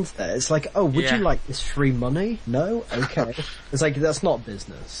demand there. It's like, oh, would Yeah. you like this free money? No? Okay. It's like, that's not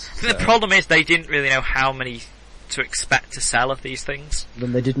business. I think the problem is they didn't really know how many to expect to sell of these things.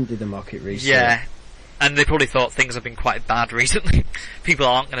 Then they didn't do the market research. Yeah. And they probably thought things have been quite bad recently. People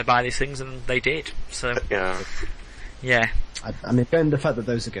aren't going to buy these things, and they did. So, Yeah. yeah. I mean, the fact that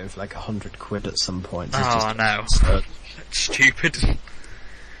those are going for like £100 at some point. Is Oh, just I know. absurd. Stupid.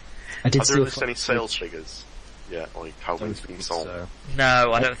 I did Have there see released any sales figures yet, like how it's been sold. So.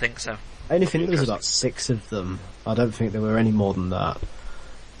 No, I don't think so. I only think there was about 6 of them. I don't think there were any more than that.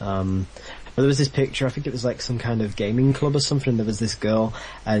 But there was this picture, I think it was like some kind of gaming club or something, there was this girl,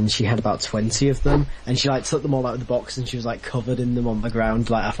 and she had about 20 of them, and she like took them all out of the box and she was like covered in them on the ground,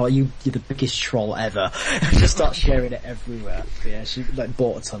 like I thought, you're the biggest troll ever. Just start sharing it everywhere. But yeah, she like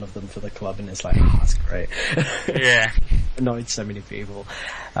bought a ton of them for the club, and it's like, oh, that's great. Yeah. Annoyed so many people.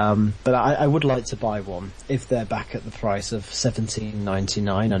 But I would like to buy one, if they're back at the price of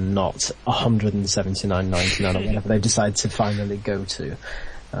 $17.99 and not $179.99 or whatever they decide to finally go to.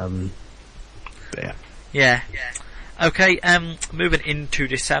 Yeah. Okay, moving into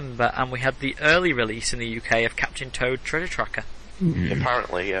December, and we had the early release in the UK of Captain Toad Treasure Tracker.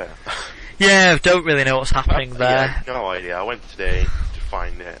 Apparently, yeah. Yeah, don't really know what's happening there. Yeah, no idea. I went today to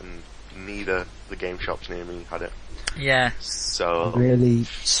find it, and neither the game shops near me had it. Yeah. So really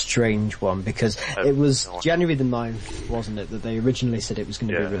strange one, because it was January the 9th, wasn't it, that they originally said it was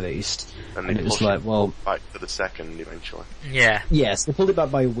going to be released, and it was like, well, back to the 2nd eventually. Yeah. Yes, they pulled it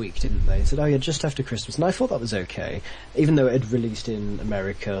back by a week, didn't they? They said, oh yeah, just after Christmas, and I thought that was okay, even though it had released in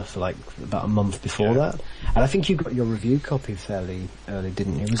America for like about a month before that. And I think you got your review copy fairly early,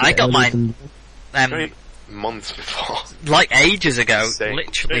 didn't you? I got mine months before, like ages ago,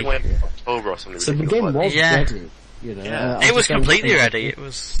 literally. October or something. So the game was ready. You know, it was completely ready. It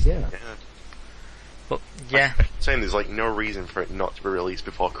was. Yeah. But yeah. I'm saying there's like no reason for it not to be released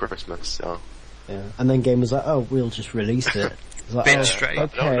before Christmas. So. Yeah. And then game was like, oh, we'll just release it. Like, Bit straight.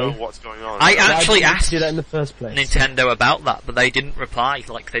 Okay. I don't know what's going on. I actually asked do that in the first place? Nintendo about that, but they didn't reply.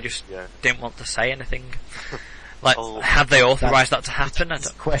 Like they just didn't want to say anything. Like, have they authorised that to happen?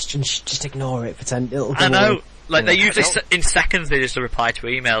 Question, just ignore it. Pretend it'll. I know. Away. Like they usually in seconds they just reply to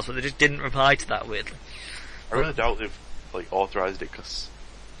emails, but they just didn't reply to that weirdly. I really doubt they've like authorised it because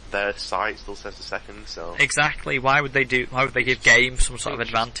their site still says the 2nd. So exactly, why would they give Game some sort of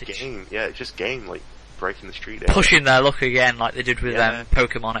advantage? Game, it's just Game like breaking the street, pushing their luck again, like they did with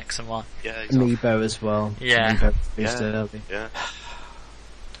Pokemon X and Y. Yeah, exactly. Amiibo as well. Yeah, Amiibo yeah.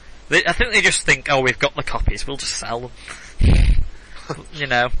 I think they just think, oh, we've got the copies, we'll just sell them. You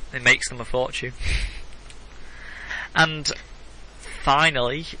know, it makes them a fortune. And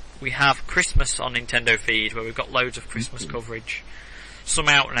finally, we have Christmas on Nintendo Feed, where we've got loads of Christmas coverage. Some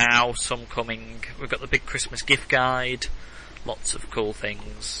out now, some coming. We've got the big Christmas gift guide, lots of cool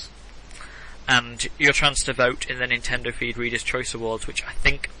things. And your chance to vote in the Nintendo Feed Reader's Choice Awards, which I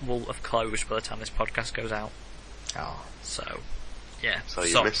think will have closed by the time this podcast goes out. So, yeah. So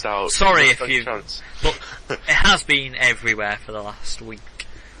you missed out. Sorry if you... But it has been everywhere for the last week.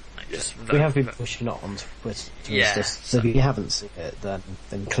 We have been pushing it on Twitter. Yeah. So if you haven't seen it,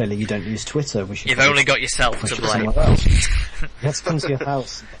 then clearly you don't use Twitter. You've only got yourself to blame. You have to come to your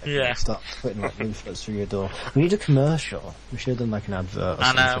house and start putting like leaflets through your door. We need a commercial. We should have done like an advert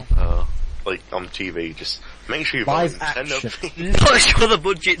or know. Like on TV, just make sure you live vote Nintendo. Not sure the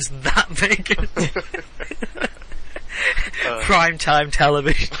budget's that big. Prime time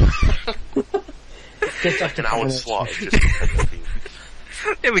television. An hour slot.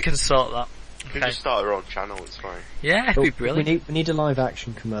 Yeah, we can sort that. We can just start our own channel, it's fine. Yeah, it'd be brilliant. We need a live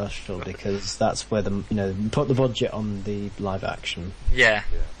action commercial because that's where we put the budget on the live action. Yeah.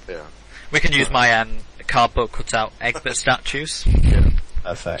 We can use my cardboard cutout Egbert statues. Yeah.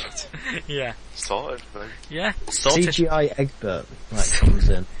 Perfect. Yeah. Sorted, man. Yeah, sorted. CGI Egbert comes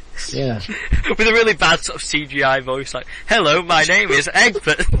in. Yeah. With a really bad sort of CGI voice, like, hello, my name is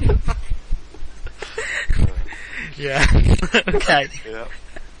Egbert. Yeah. Okay.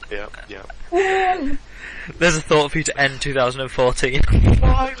 Yeah. There's a thought for you to end 2014.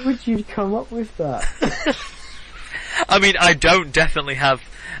 Why would you come up with that? I mean, I don't definitely have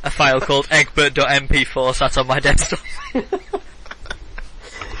a file called egbert.mp4 sat on my desktop.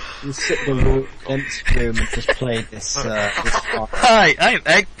 You sit in the dense room and just play this part. Hi, I'm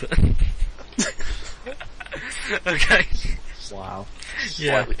Egbert. Okay. Wow.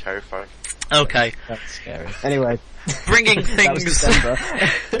 Slightly terrifying. Okay. That's scary. Anyway. Bringing things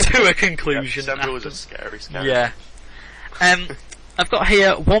to a conclusion. December was a scary. Yeah. I've got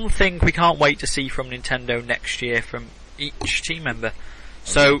here one thing we can't wait to see from Nintendo next year from each team member.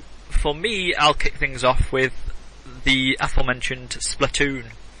 So, for me, I'll kick things off with the aforementioned Splatoon,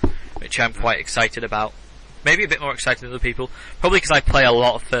 which I'm quite excited about. Maybe a bit more excited than other people. Probably because I play a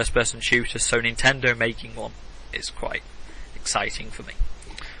lot of first-person shooters, so Nintendo making one is quite exciting for me.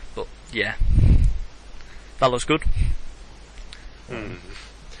 But, yeah. That looks good.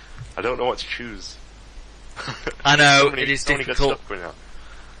 I don't know what to choose. I know, it is difficult.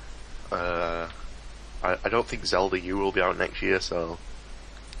 I don't think Zelda U will be out next year, so...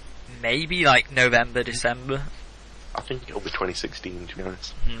 Maybe like November, December. I think it'll be 2016, to be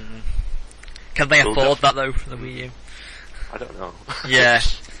honest. Can they afford that though for the Wii U? I don't know. Yeah.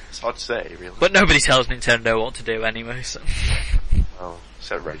 It's hard to say, really. But nobody tells Nintendo what to do anyway, so. Oh,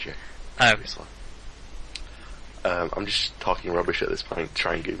 said Reggie. Oh. Obviously. I'm just talking rubbish at this point to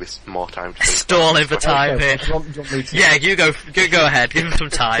try and give this more time to think. Stalling for time here. Do you want me to... Yeah, you go ahead, give him some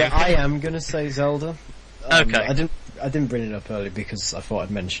time. Yeah, I am gonna say Zelda. Okay. I didn't bring it up early because I thought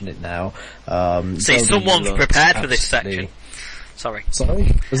I'd mention it now. See, Zelda someone's looks prepared for this absolutely- section. Sorry. Sorry?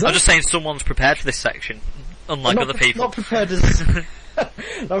 I'm just saying someone's prepared for this section, unlike other people. Not prepared as...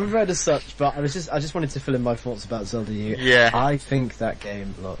 not prepared as such, but I just wanted to fill in my thoughts about Zelda U. Yeah. I think that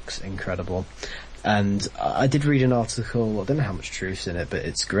game looks incredible. And I did read an article, I don't know how much truth's in it, but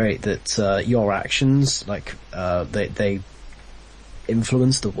it's great that your actions, like, they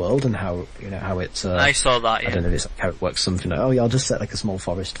influence the world and how, how it's... I saw that, yeah. I don't know if it's like how it works, something like, oh yeah, I'll just set like a small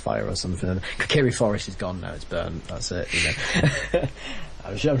forest fire or something. And Kokiri Forest is gone now, it's burned, that's it,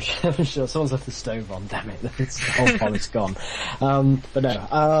 I'm sure someone's left the stove on, damn it, the whole forest's gone. But no,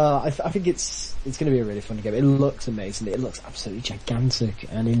 I think it's gonna be a really fun game. It looks amazing, it looks absolutely gigantic,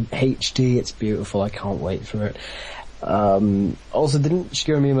 and in HD it's beautiful, I can't wait for it. Also, didn't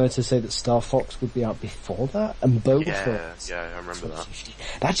Shigeru Miyamoto say that Star Fox would be out before that? And Boba Fett? Yeah, I remember that.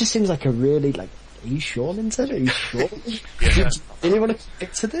 That just seems like a really, like, are you sure, Nintendo? Are you sure? Yeah. Do you want to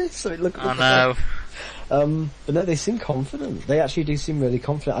commit to this? So I know. But no, they seem confident. They actually do seem really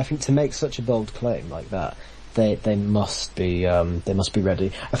confident. I think to make such a bold claim like that, they must be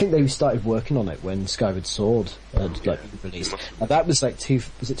ready. I think they started working on it when Skyward Sword had released. That was like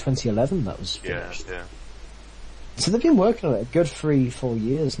was it 2011 that was finished? Yeah. So they've been working on it a good 3-4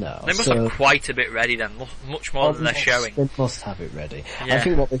 years now. They must have quite a bit ready then, much more than they're showing. They must have it ready. Yeah. I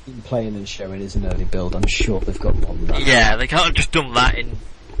think what they've been playing and showing is an early build. I'm sure they've got more than that. Yeah, they can't have just done that in,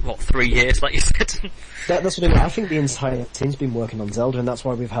 3 years, like you said. That's what I mean. I think the entire team's been working on Zelda, and that's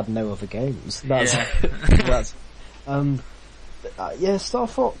why we've had no other games. That's, yeah, Star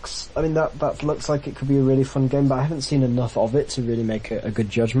Fox. I mean, that looks like it could be a really fun game, but I haven't seen enough of it to really make a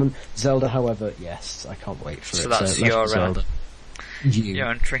good judgment. Zelda, however, yes, I can't wait for it. So that's your Zelda. Your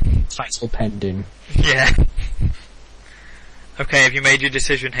entry. Title pending. Yeah. Okay, have you made your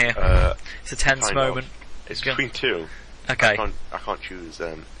decision here? It's a tense moment. It's between two. Okay. I can't choose.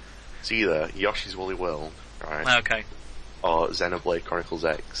 It's either Yoshi's Woolly World, right? Okay. Or Xenoblade Chronicles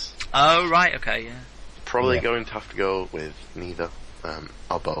X. Oh, right, okay, yeah. Probably going to have to go with neither,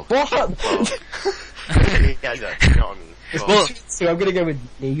 or both. What? Yeah, you know what I mean. Well, So I'm gonna go with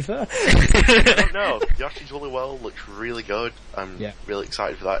neither. I don't know. Yoshi's Woolly World looks really good. I'm really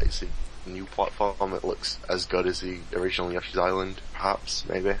excited for that. It's a new platform. It looks as good as the original Yoshi's Island, perhaps,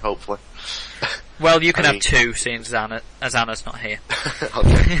 maybe, hopefully. well, you can have two, seeing as Anna's not here.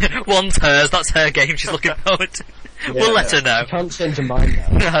 Okay. One's hers, that's her game she's looking forward to. Yeah, we'll let her know. I can't change her mind now.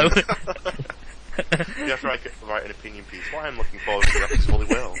 No. You have to write an opinion piece. Why I'm looking forward to Yoshi's Woolly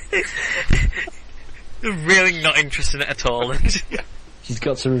World. Really not interested in it at all. Yeah. She's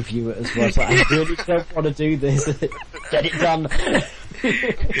got to review it as well. It's like, I really don't want to do this. Get it done.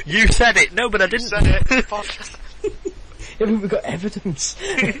 You said it. No, but I didn't. Said it. Fuck. Yeah, but we've got evidence.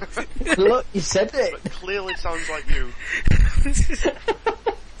 Look, you said it. But clearly sounds like you.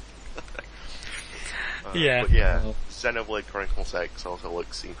 Yeah. But yeah, Xenoblade Chronicles X also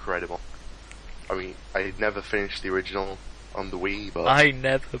looks incredible. I mean, I never finished the original on the Wii, but... I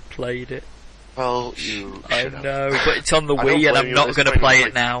never played it. Well, you I should have. know, but it's on the I don't Wii and blame I'm you not at this going to point, play like,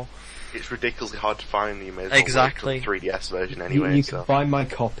 it now. It's ridiculously hard to find the amazing Exactly. 3DS version anyway. You so. can buy my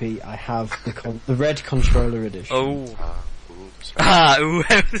copy. I have the red controller edition. Oh. Oops. Ooh.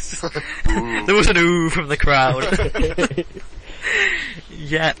 There was an ooh from the crowd.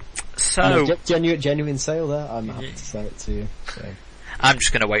 Yeah, so... Genuine sale there. I'm happy to sell it to you. So. I'm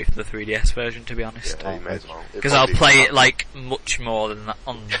just going to wait for the 3DS version, to be honest. Yeah, you may as well. Because I'll play it, like, much more than that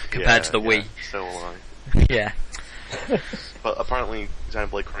compared to the Wii. So will I. Yeah. But apparently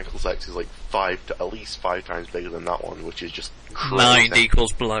Xenoblade Chronicles X is like at least 5 times bigger than that one, which is just crazy. 9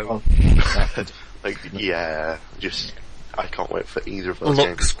 equals below. Like, yeah, I can't wait for either of those Looks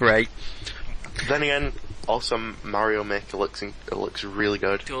games. great. Then again, also Mario Maker looks really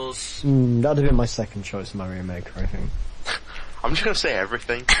good. It does. That'd have been my second choice, Mario Maker, I think. I'm just gonna say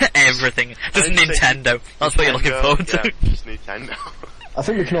everything. Everything. Just Nintendo. That's what you're looking forward to. Yeah, just Nintendo. I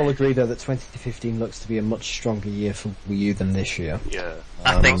think we can all agree though that 2015 looks to be a much stronger year for Wii U than this year. Yeah.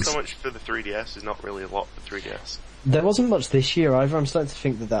 I think not so much for the 3DS, there's not really a lot for 3DS. There wasn't much this year either. I'm starting to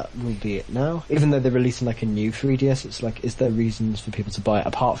think that will be it now. Even though they're releasing like a new 3DS, it's like, is there reasons for people to buy it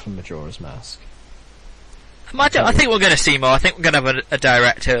apart from Majora's Mask? I think we're going to see more. I think we're going to have a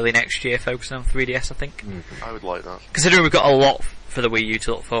direct early next year focusing on 3DS, I think. I would like that. Considering we've got a lot for the Wii U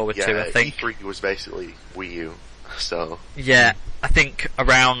to look forward to, I think. E3 was basically Wii U, so... Yeah, I think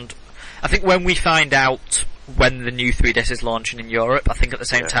when we find out when the new 3DS is launching in Europe, I think at the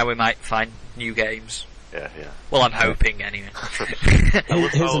same time we might find new games. Yeah. Well, I'm hoping, anyway.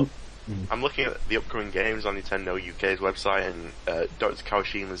 I'm looking at the upcoming games on Nintendo UK's website, and Dr.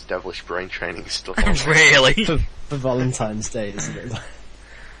 Kawashima's Devilish Brain Training is still on. Really? For Valentine's Day, isn't it?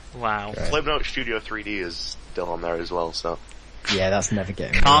 Wow. Flipnote Studio 3D is still on there as well, so... Yeah, that's never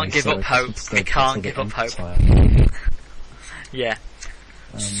getting Can't give up hope. We can't give up hope. Yeah.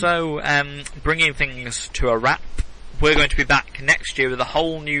 So, bringing things to a wrap, we're going to be back next year with a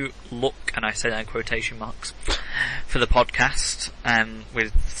whole new look, and I say that in quotation marks, for the podcast,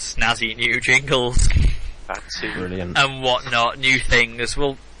 with snazzy new jingles. That's brilliant. And whatnot, new things,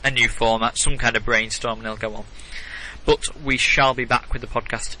 a new format, some kind of brainstorm, and it'll go on. But we shall be back with the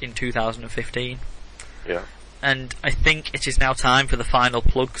podcast in 2015. Yeah. And I think it is now time for the final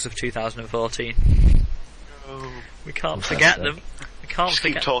plugs of 2014. Oh. We can't forget them. Just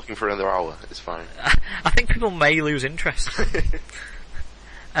keep talking for another hour, it's fine. I think people may lose interest.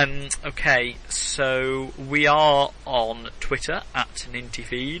 Okay, so we are on Twitter at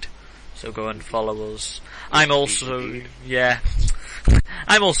NintyFeed, so go and follow us. I'm also on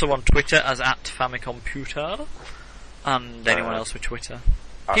Twitter as at FamicomPuter, and anyone else with Twitter.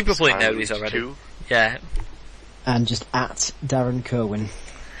 People probably know these already. Too. Yeah. And just at Darren Kerwin.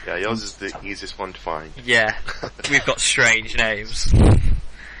 Yeah, yours is the easiest one to find. Yeah, we've got strange names.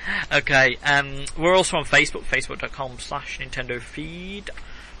 Okay, we're also on Facebook, facebook.com/NintendoFeed.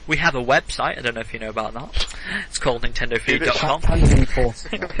 We have a website, I don't know if you know about that. It's called NintendoFeed.com.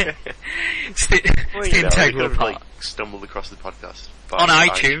 It's the integral part. Like, stumbled across the podcast. On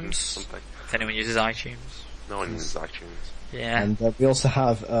iTunes. If anyone uses iTunes. No one uses iTunes. Yeah. And we also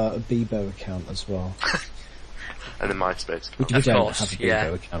have a Bebo account as well. And the MySpace account. We don't have a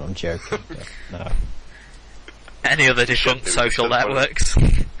Bebo account, I'm joking. No. Any other defunct social networks.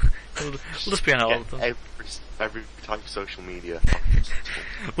 We'll just be on all of them. Every type of social media.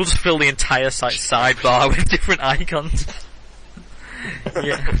 We'll just fill the entire site sidebar with different icons.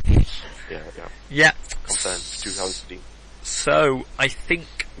 Yeah. Yeah. 2015. So, I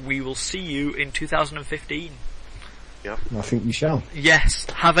think we will see you in 2015. Yeah. I think we shall. Yes.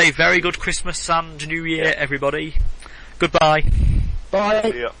 Have a very good Christmas and New Year, everybody. Goodbye.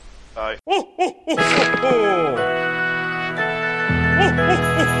 Bye. Yeah. Bye. Ho, ho, ho, ho, ho. Ho, ho,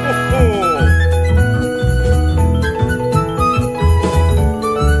 ho.